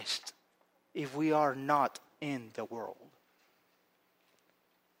Christ if we are not in the world?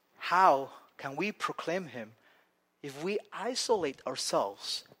 How can we proclaim him if we isolate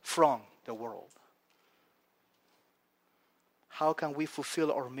ourselves from the world? How can we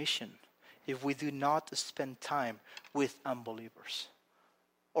fulfill our mission if we do not spend time with unbelievers?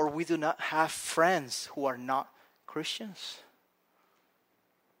 Or we do not have friends who are not Christians?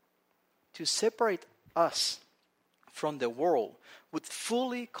 To separate us from the world would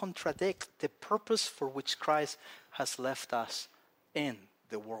fully contradict the purpose for which Christ has left us in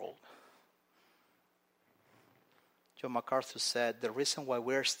the world. John MacArthur said, the reason why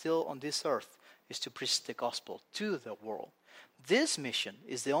we're still on this earth is to preach the gospel to the world. This mission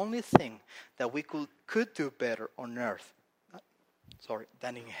is the only thing that we could do better on earth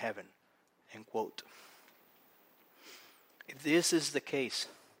than in heaven. End quote. If this is the case,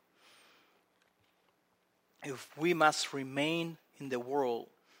 if we must remain in the world,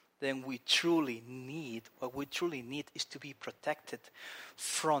 then what we truly need is to be protected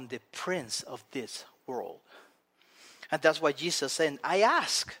from the prince of this world. And that's why Jesus said, I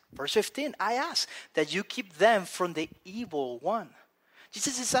ask, verse 15, I ask that you keep them from the evil one.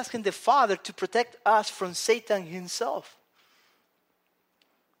 Jesus is asking the Father to protect us from Satan himself.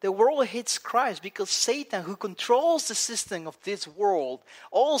 The world hates Christ because Satan, who controls the system of this world,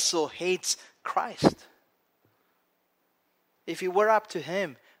 also hates Christ. If it were up to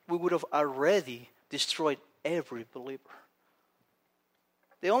him, we would have already destroyed every believer.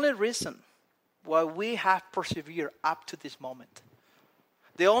 The only reason why we have persevered up to this moment,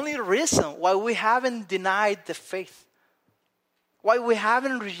 the only reason why we haven't denied the faith, why we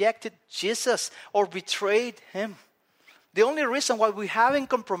haven't rejected Jesus or betrayed him, the only reason why we haven't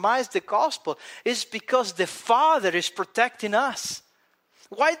compromised the gospel is because the Father is protecting us.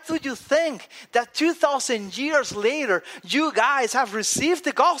 Why do you think that 2,000 years later, you guys have received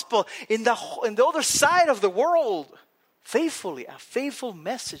the gospel in the other side of the world? Faithfully, a faithful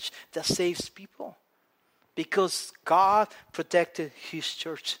message that saves people. Because God protected his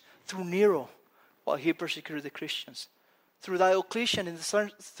church through Nero while he persecuted the Christians. Through Diocletian in the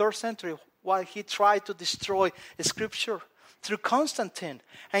 3rd century while he tried to destroy the scripture. Through Constantine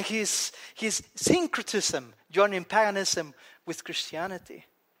and his syncretism, joining paganism with Christianity.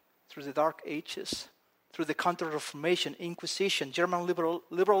 Through the Dark Ages. Through the Counter-Reformation, Inquisition, German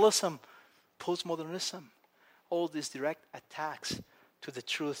liberalism, postmodernism. All these direct attacks to the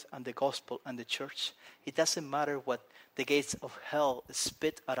truth and the gospel and the church. It doesn't matter what the gates of hell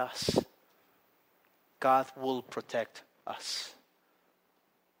spit at us. God will protect us.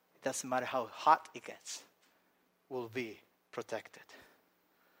 It doesn't matter how hot it gets. We'll be protected.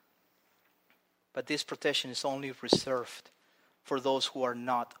 But this protection is only reserved for those who are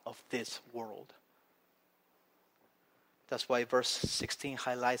not of this world. That's why verse 16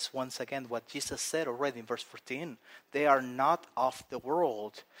 highlights once again what Jesus said already in verse 14. They are not of the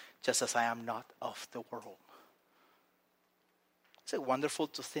world, just as I am not of the world. It's wonderful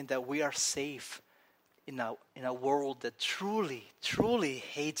to think that we are safe in a world that truly, truly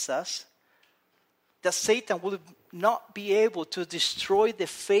hates us. That Satan will not be able to destroy the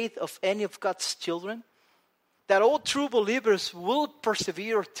faith of any of God's children. That all true believers will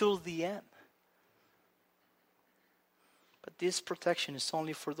persevere till the end. But this protection is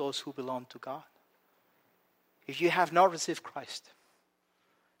only for those who belong to God. If you have not received Christ,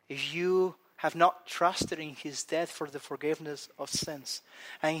 if you have not trusted in his death for the forgiveness of sins,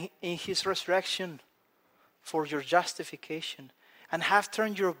 and in his resurrection for your justification, and have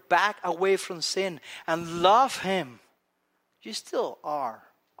turned your back away from sin and love him, you still are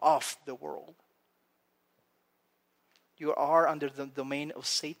of the world. You are under the domain of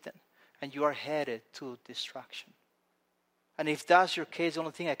Satan, and you are headed to destruction. And if that's your case, the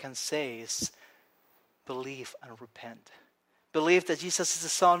only thing I can say is believe and repent. Believe that Jesus is the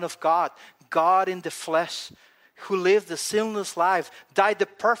Son of God, God in the flesh, who lived the sinless life, died the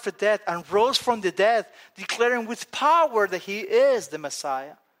perfect death, and rose from the dead, declaring with power that he is the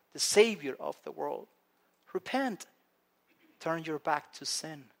Messiah, the Savior of the world. Repent. Turn your back to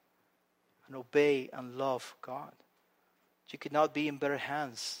sin and obey and love God. You could not be in better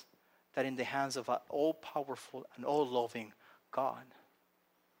hands than in the hands of an all-powerful and all-loving God.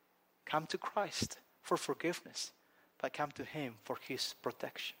 Come to Christ for forgiveness, but come to Him for His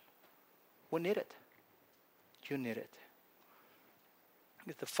protection. We need it. You need it.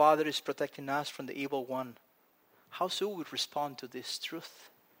 If the Father is protecting us from the evil one, how should we respond to this truth?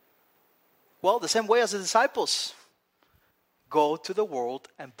 Well, the same way as the disciples. Go to the world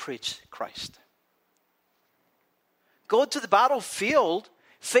and preach Christ. Go to the battlefield,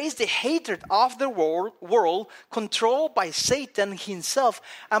 face the hatred of the world controlled by Satan himself,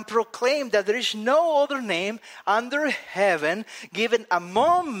 and proclaim that there is no other name under heaven given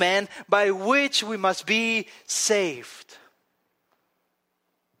among men by which we must be saved.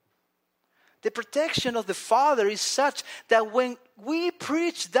 The protection of the Father is such that when we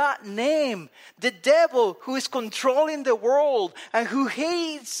preach that name, the devil who is controlling the world and who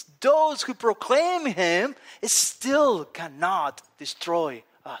hates those who proclaim Him, it still cannot destroy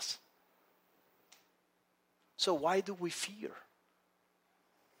us. So why do we fear?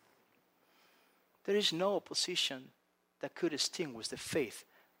 There is no opposition that could extinguish the faith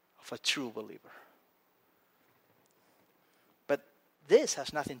of a true believer. But this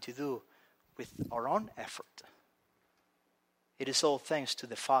has nothing to do with our own effort. It is all thanks to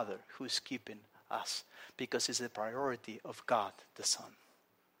the Father who is keeping us, because it's the priority of God the Son.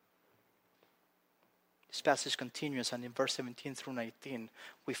 This passage continues, and in verse 17 through 19,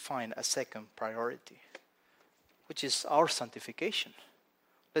 we find a second priority, which is our sanctification.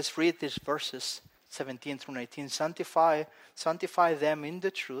 Let's read these verses 17 through 19. Sanctify them in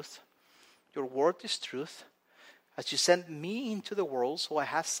the truth. Your word is truth. As you sent me into the world, so I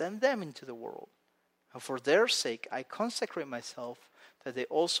have sent them into the world. And for their sake I consecrate myself, that they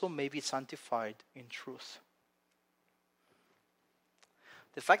also may be sanctified in truth.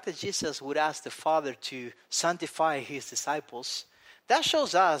 The fact that Jesus would ask the Father to sanctify His disciples, that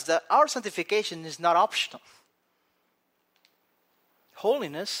shows us that our sanctification is not optional.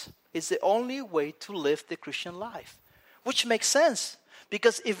 Holiness is the only way to live the Christian life, which makes sense,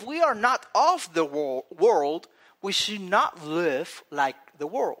 because if we are not of the world, we should not live like the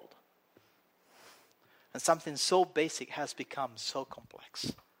world. And something so basic has become so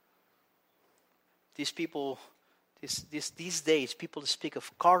complex. These days, people speak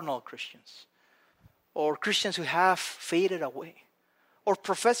of carnal Christians, or Christians who have faded away, or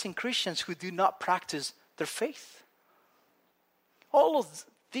professing Christians who do not practice their faith. All of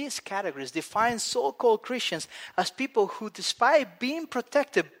these categories define so-called Christians as people who, despite being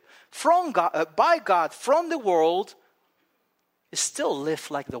protected from God, by God from the world, still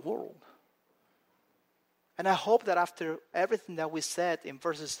live like the world. And I hope that after everything that we said in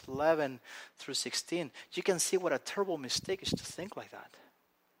verses 11 through 16, you can see what a terrible mistake is to think like that.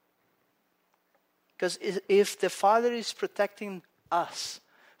 Because if the Father is protecting us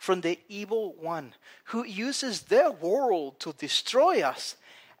from the evil one who uses their world to destroy us,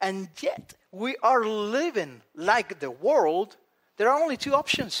 and yet we are living like the world, there are only two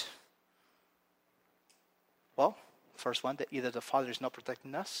options. Well, first one, that either the Father is not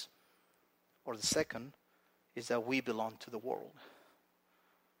protecting us, or the second is that we belong to the world.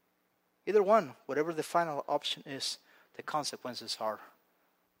 Either one, whatever the final option is, the consequences are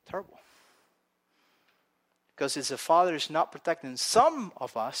terrible. Because if the Father is not protecting some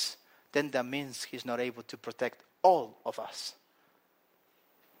of us, then that means He's not able to protect all of us.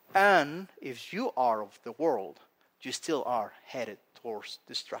 And if you are of the world, you still are headed towards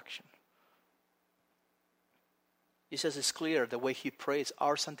destruction. Jesus is clear the way He prays.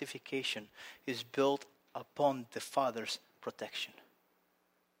 Our sanctification is built upon the Father's protection.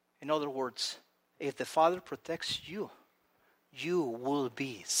 In other words, if the Father protects you, you will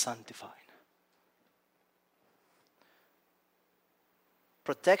be sanctified.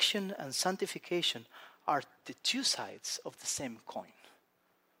 Protection and sanctification are the two sides of the same coin.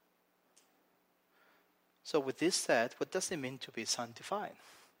 So with this said, what does it mean to be sanctified?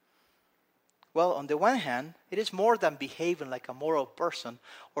 Well, on the one hand, it is more than behaving like a moral person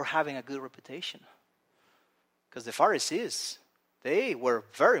or having a good reputation. Because the Pharisees, they were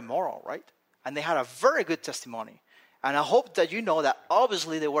very moral, right? And they had a very good testimony. And I hope that you know that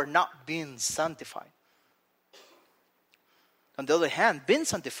obviously they were not being sanctified. On the other hand, being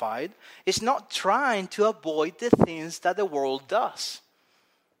sanctified is not trying to avoid the things that the world does.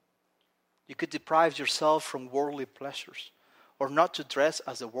 You could deprive yourself from worldly pleasures, or not to dress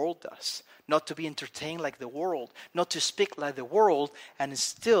as the world does, not to be entertained like the world, not to speak like the world, and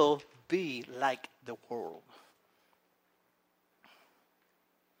still be like the world.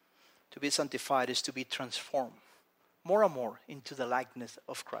 To be sanctified is to be transformed more and more into the likeness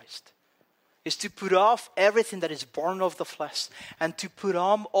of Christ. is to put off everything that is born of the flesh and to put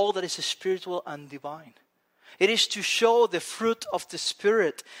on all that is spiritual and divine. It is to show the fruit of the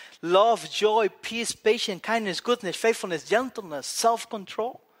Spirit: love, joy, peace, patience, kindness, goodness, faithfulness, gentleness,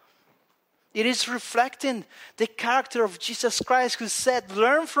 self-control. It is reflecting the character of Jesus Christ, who said,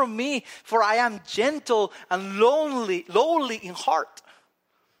 "Learn from me, for I am gentle and lowly in heart."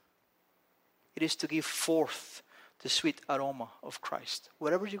 It is to give forth the sweet aroma of Christ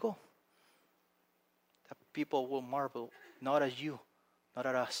wherever you go. That people will marvel, not at you, not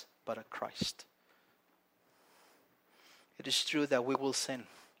at us, but at Christ. It is true that we will sin,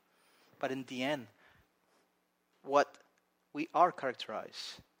 but in the end, what we are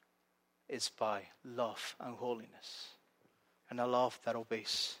characterized is by love and holiness, and a love that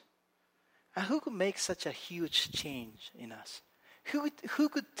obeys. And who could make such a huge change in us? Who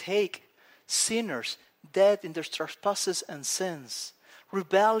could take sinners dead in their trespasses and sins,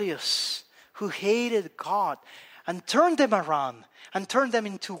 rebellious, who hated God, and turn them around and turn them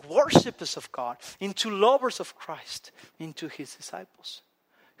into worshipers of God, into lovers of Christ, into His disciples?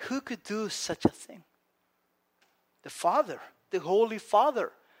 Who could do such a thing? The Father, the Holy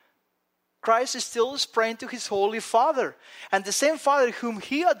Father. Christ is still praying to His Holy Father. And the same Father whom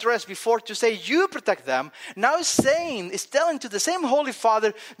He addressed before to say, "You protect them," now is telling to the same Holy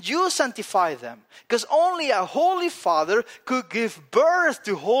Father, "You sanctify them." Because only a Holy Father could give birth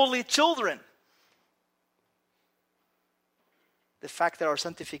to holy children. The fact that our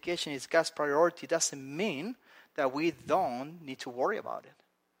sanctification is God's priority doesn't mean that we don't need to worry about it.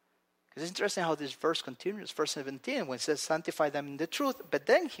 Because it's interesting how this verse continues, verse 17, when it says, "Sanctify them in the truth." But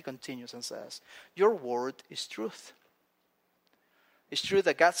then he continues and says, "Your word is truth." It's true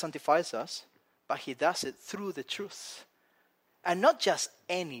that God sanctifies us, but He does it through the truth. And not just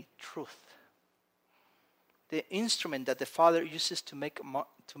any truth. The instrument that the Father uses to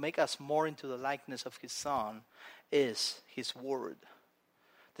make us more into the likeness of His Son is His word.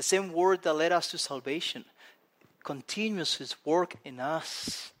 The same word that led us to salvation continues His work in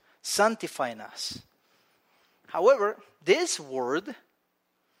us, sanctifying us. However, this word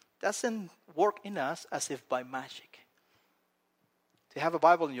doesn't work in us as if by magic. To have a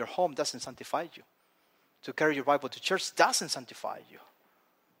Bible in your home doesn't sanctify you. To carry your Bible to church doesn't sanctify you.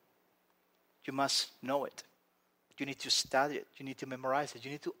 You must know it. You need to study it. You need to memorize it.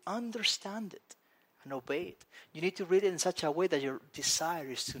 You need to understand it and obey it. You need to read it in such a way that your desire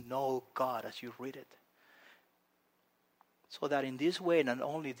is to know God as you read it. So that in this way, and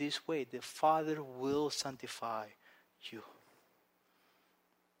only this way, the Father will sanctify you.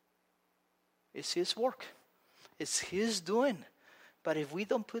 It's His work. It's His doing. But if we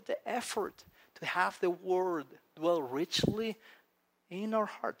don't put the effort to have the Word dwell richly in our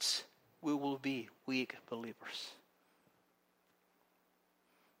hearts, we will be weak believers.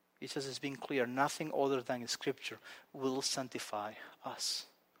 Jesus has been clear, nothing other than Scripture will sanctify us.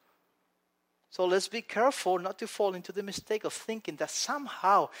 So let's be careful not to fall into the mistake of thinking that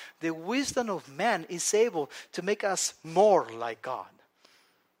somehow the wisdom of man is able to make us more like God.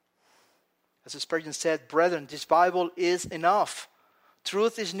 As Spurgeon said, "Brethren, this Bible is enough.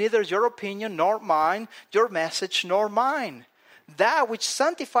 Truth is neither your opinion nor mine, your message nor mine. That which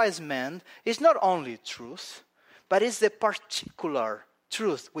sanctifies man is not only truth, but is the particular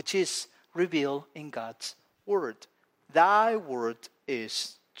truth which is revealed in God's word. Thy word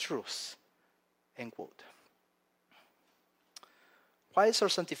is truth." End quote. Why is our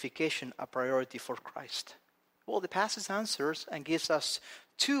sanctification a priority for Christ? Well, the passage answers and gives us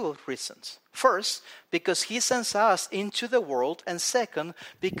two reasons. First, because He sends us into the world, and second,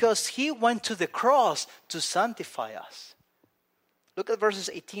 because He went to the cross to sanctify us. Look at verses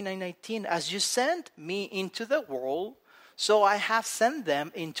 18 and 19. "As you sent me into the world, so I have sent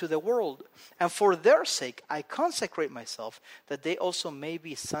them into the world. And for their sake I consecrate myself, that they also may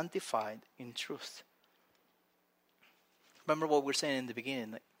be sanctified in truth." Remember what we were saying in the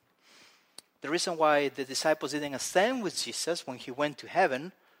beginning. The reason why the disciples didn't ascend with Jesus when He went to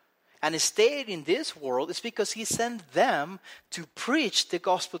heaven and stayed in this world is because He sent them to preach the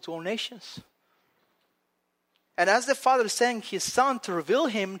gospel to all nations. And as the Father sent His Son to reveal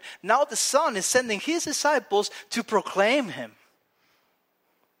Him, now the Son is sending His disciples to proclaim Him.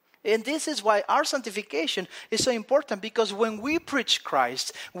 And this is why our sanctification is so important, because when we preach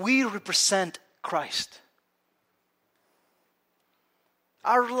Christ, we represent Christ.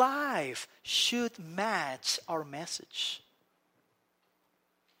 Our life should match our message.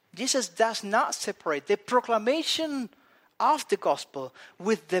 Jesus does not separate the proclamation of the gospel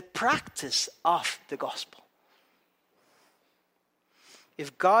with the practice of the gospel.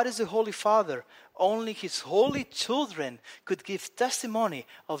 If God is the Holy Father, only His holy children could give testimony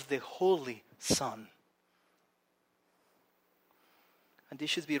of the Holy Son. And this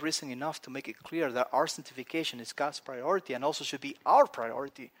should be reason enough to make it clear that our sanctification is God's priority and also should be our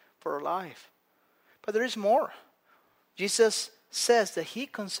priority for our life. But there is more. Jesus says that He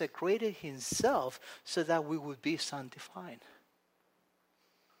consecrated Himself so that we would be sanctified.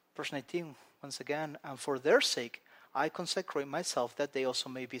 Verse 19, once again, and for their sake I consecrate myself that they also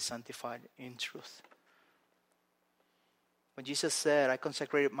may be sanctified in truth. When Jesus said, I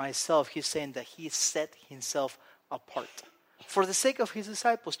consecrated myself, He's saying that He set Himself apart for the sake of His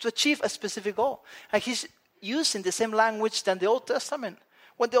disciples, to achieve a specific goal. And He's using the same language than the Old Testament.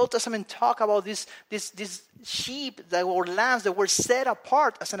 When the Old Testament talk about these sheep that were lambs that were set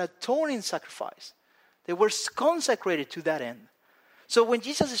apart as an atoning sacrifice, they were consecrated to that end. So when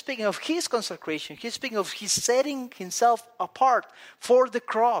Jesus is speaking of His consecration, He's speaking of His setting Himself apart for the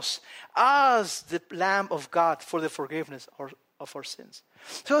cross as the Lamb of God for the forgiveness of our sins.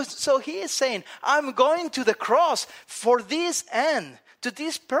 So He is saying, I'm going to the cross for this end, to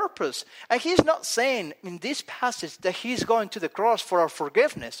this purpose. And He's not saying in this passage that He's going to the cross for our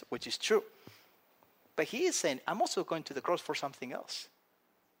forgiveness, which is true. But He is saying, I'm also going to the cross for something else,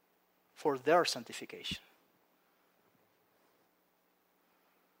 for their sanctification.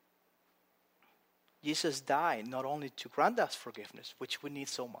 Jesus died not only to grant us forgiveness, which we need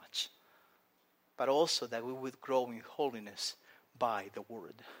so much, but also that we would grow in holiness by the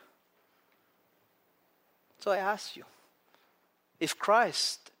Word. So I ask you, if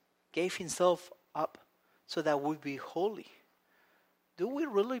Christ gave Himself up so that we'd be holy, do we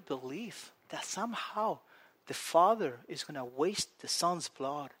really believe that somehow the Father is going to waste the Son's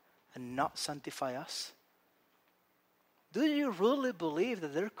blood and not sanctify us? Do you really believe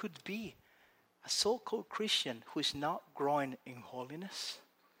that there could be a so-called Christian who is not growing in holiness?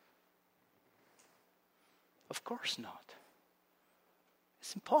 Of course not.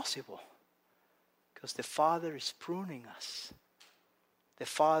 It's impossible, because the Father is pruning us. The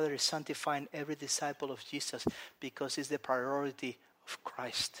Father is sanctifying every disciple of Jesus because it's the priority of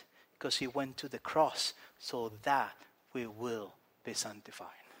Christ, because He went to the cross so that we will be sanctified.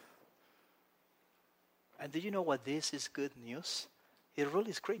 And do you know what this is good news? It really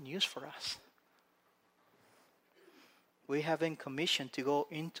is great news for us. We have been commissioned to go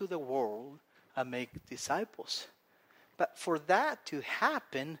into the world and make disciples. But for that to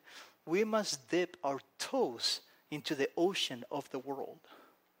happen, we must dip our toes into the ocean of the world.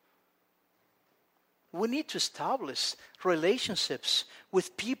 We need to establish relationships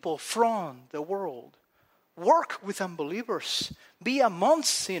with people from the world. Work with unbelievers. Be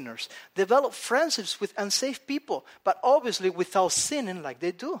amongst sinners. Develop friendships with unsafe people, but obviously without sinning like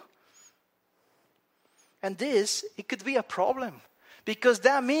they do. And this, it could be a problem, because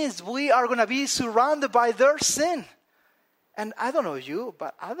that means we are going to be surrounded by their sin. And I don't know you,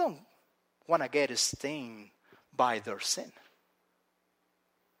 but I don't want to get stained by their sin.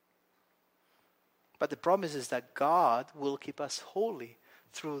 But the promise is that God will keep us holy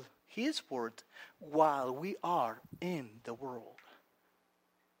through His Word while we are in the world.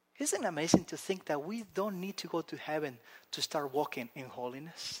 Isn't it amazing to think that we don't need to go to heaven to start walking in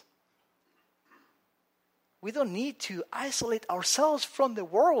holiness? We don't need to isolate ourselves from the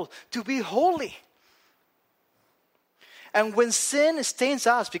world to be holy. And when sin stains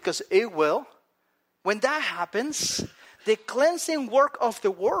us, because it will, when that happens, the cleansing work of the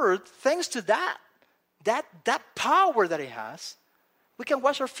Word, thanks to that power that it has, we can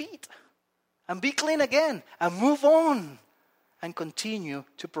wash our feet and be clean again and move on and continue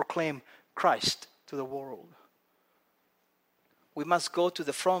to proclaim Christ to the world. We must go to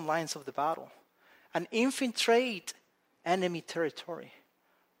the front lines of the battle and infiltrate enemy territory.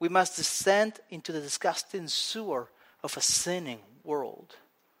 We must descend into the disgusting sewer of a sinning world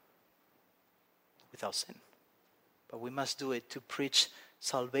without sin. But we must do it to preach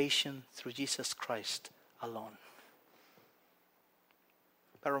salvation through Jesus Christ alone.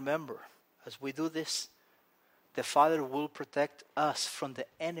 But remember, as we do this, the Father will protect us from the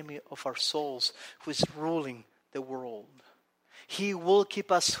enemy of our souls who is ruling the world. He will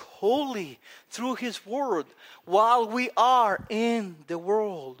keep us holy through His Word while we are in the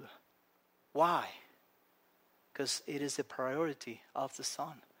world. Why? Because it is the priority of the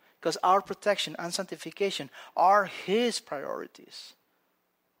Son. Because our protection and sanctification are His priorities.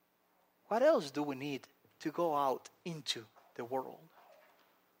 What else do we need to go out into the world?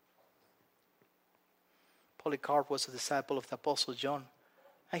 Polycarp was a disciple of the Apostle John,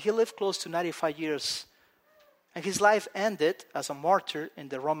 and he lived close to 95 years. And his life ended as a martyr in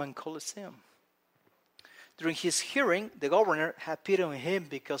the Roman Colosseum. During his hearing, the governor had pity on him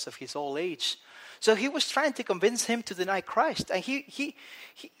because of his old age. So he was trying to convince him to deny Christ. And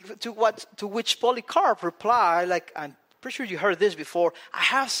to which Polycarp replied, like, I'm pretty sure you heard this before, I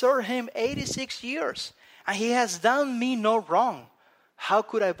have served him 86 years, and he has done me no wrong. How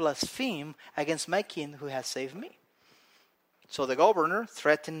could I blaspheme against my king who has saved me? So the governor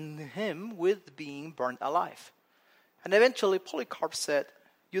threatened him with being burned alive. And eventually Polycarp said,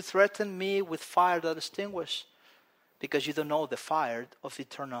 you threaten me with fire that extinguishes, because you don't know the fire of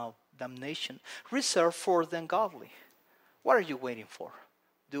eternal damnation, reserved for the ungodly. What are you waiting for?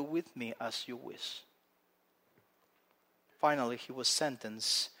 Do with me as you wish. Finally, he was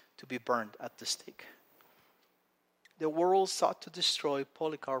sentenced to be burned at the stake. The world sought to destroy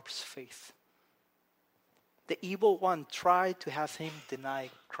Polycarp's faith. The evil one tried to have him deny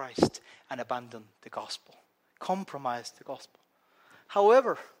Christ and abandon the gospel, compromise the gospel.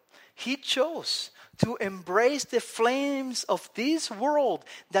 However, he chose to embrace the flames of this world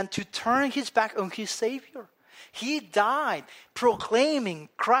than to turn his back on his Savior. He died proclaiming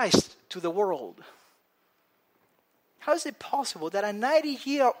Christ to the world. How is it possible that a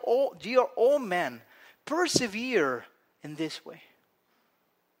 90-year-old man persevere in this way?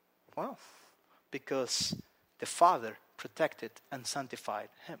 Well, because the Father protected and sanctified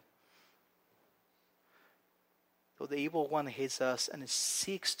him. Though the evil one hates us and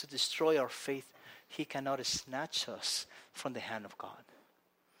seeks to destroy our faith, he cannot snatch us from the hand of God.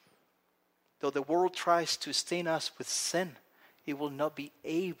 Though the world tries to stain us with sin, it will not be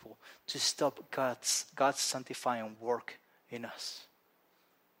able to stop God's sanctifying work in us.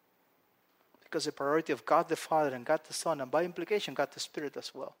 Because the priority of God the Father and God the Son, and by implication God the Spirit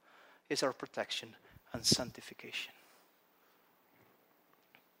as well, is our protection and sanctification.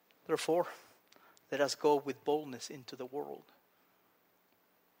 Therefore, let us go with boldness into the world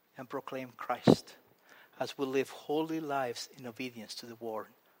and proclaim Christ as we live holy lives in obedience to the Word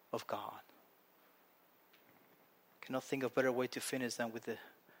of God. I cannot think of a better way to finish than with the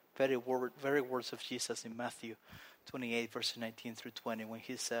very words of Jesus in Matthew 28, verses 19 through 20, when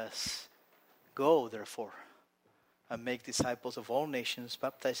he says, go, therefore, and make disciples of all nations,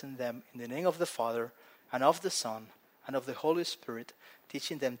 baptizing them in the name of the Father and of the Son and of the Holy Spirit,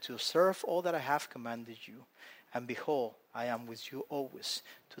 teaching them to observe all that I have commanded you. And behold, I am with you always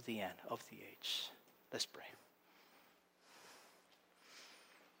to the end of the age. Let's pray.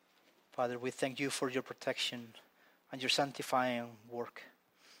 Father, we thank you for your protection and your sanctifying work.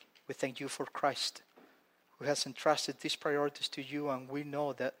 We thank you for Christ, who has entrusted these priorities to you, and we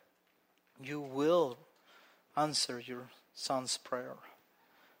know that you will answer your Son's prayer.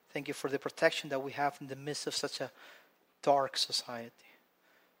 Thank you for the protection that we have in the midst of such a dark society.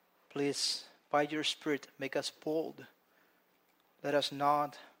 Please, by your Spirit, make us bold. Let us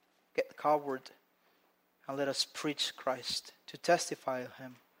not get coward, and let us preach Christ, to testify of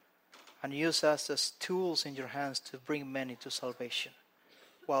him, and use us as tools in your hands to bring many to salvation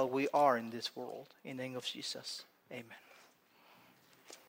while we are in this world. In the name of Jesus, amen.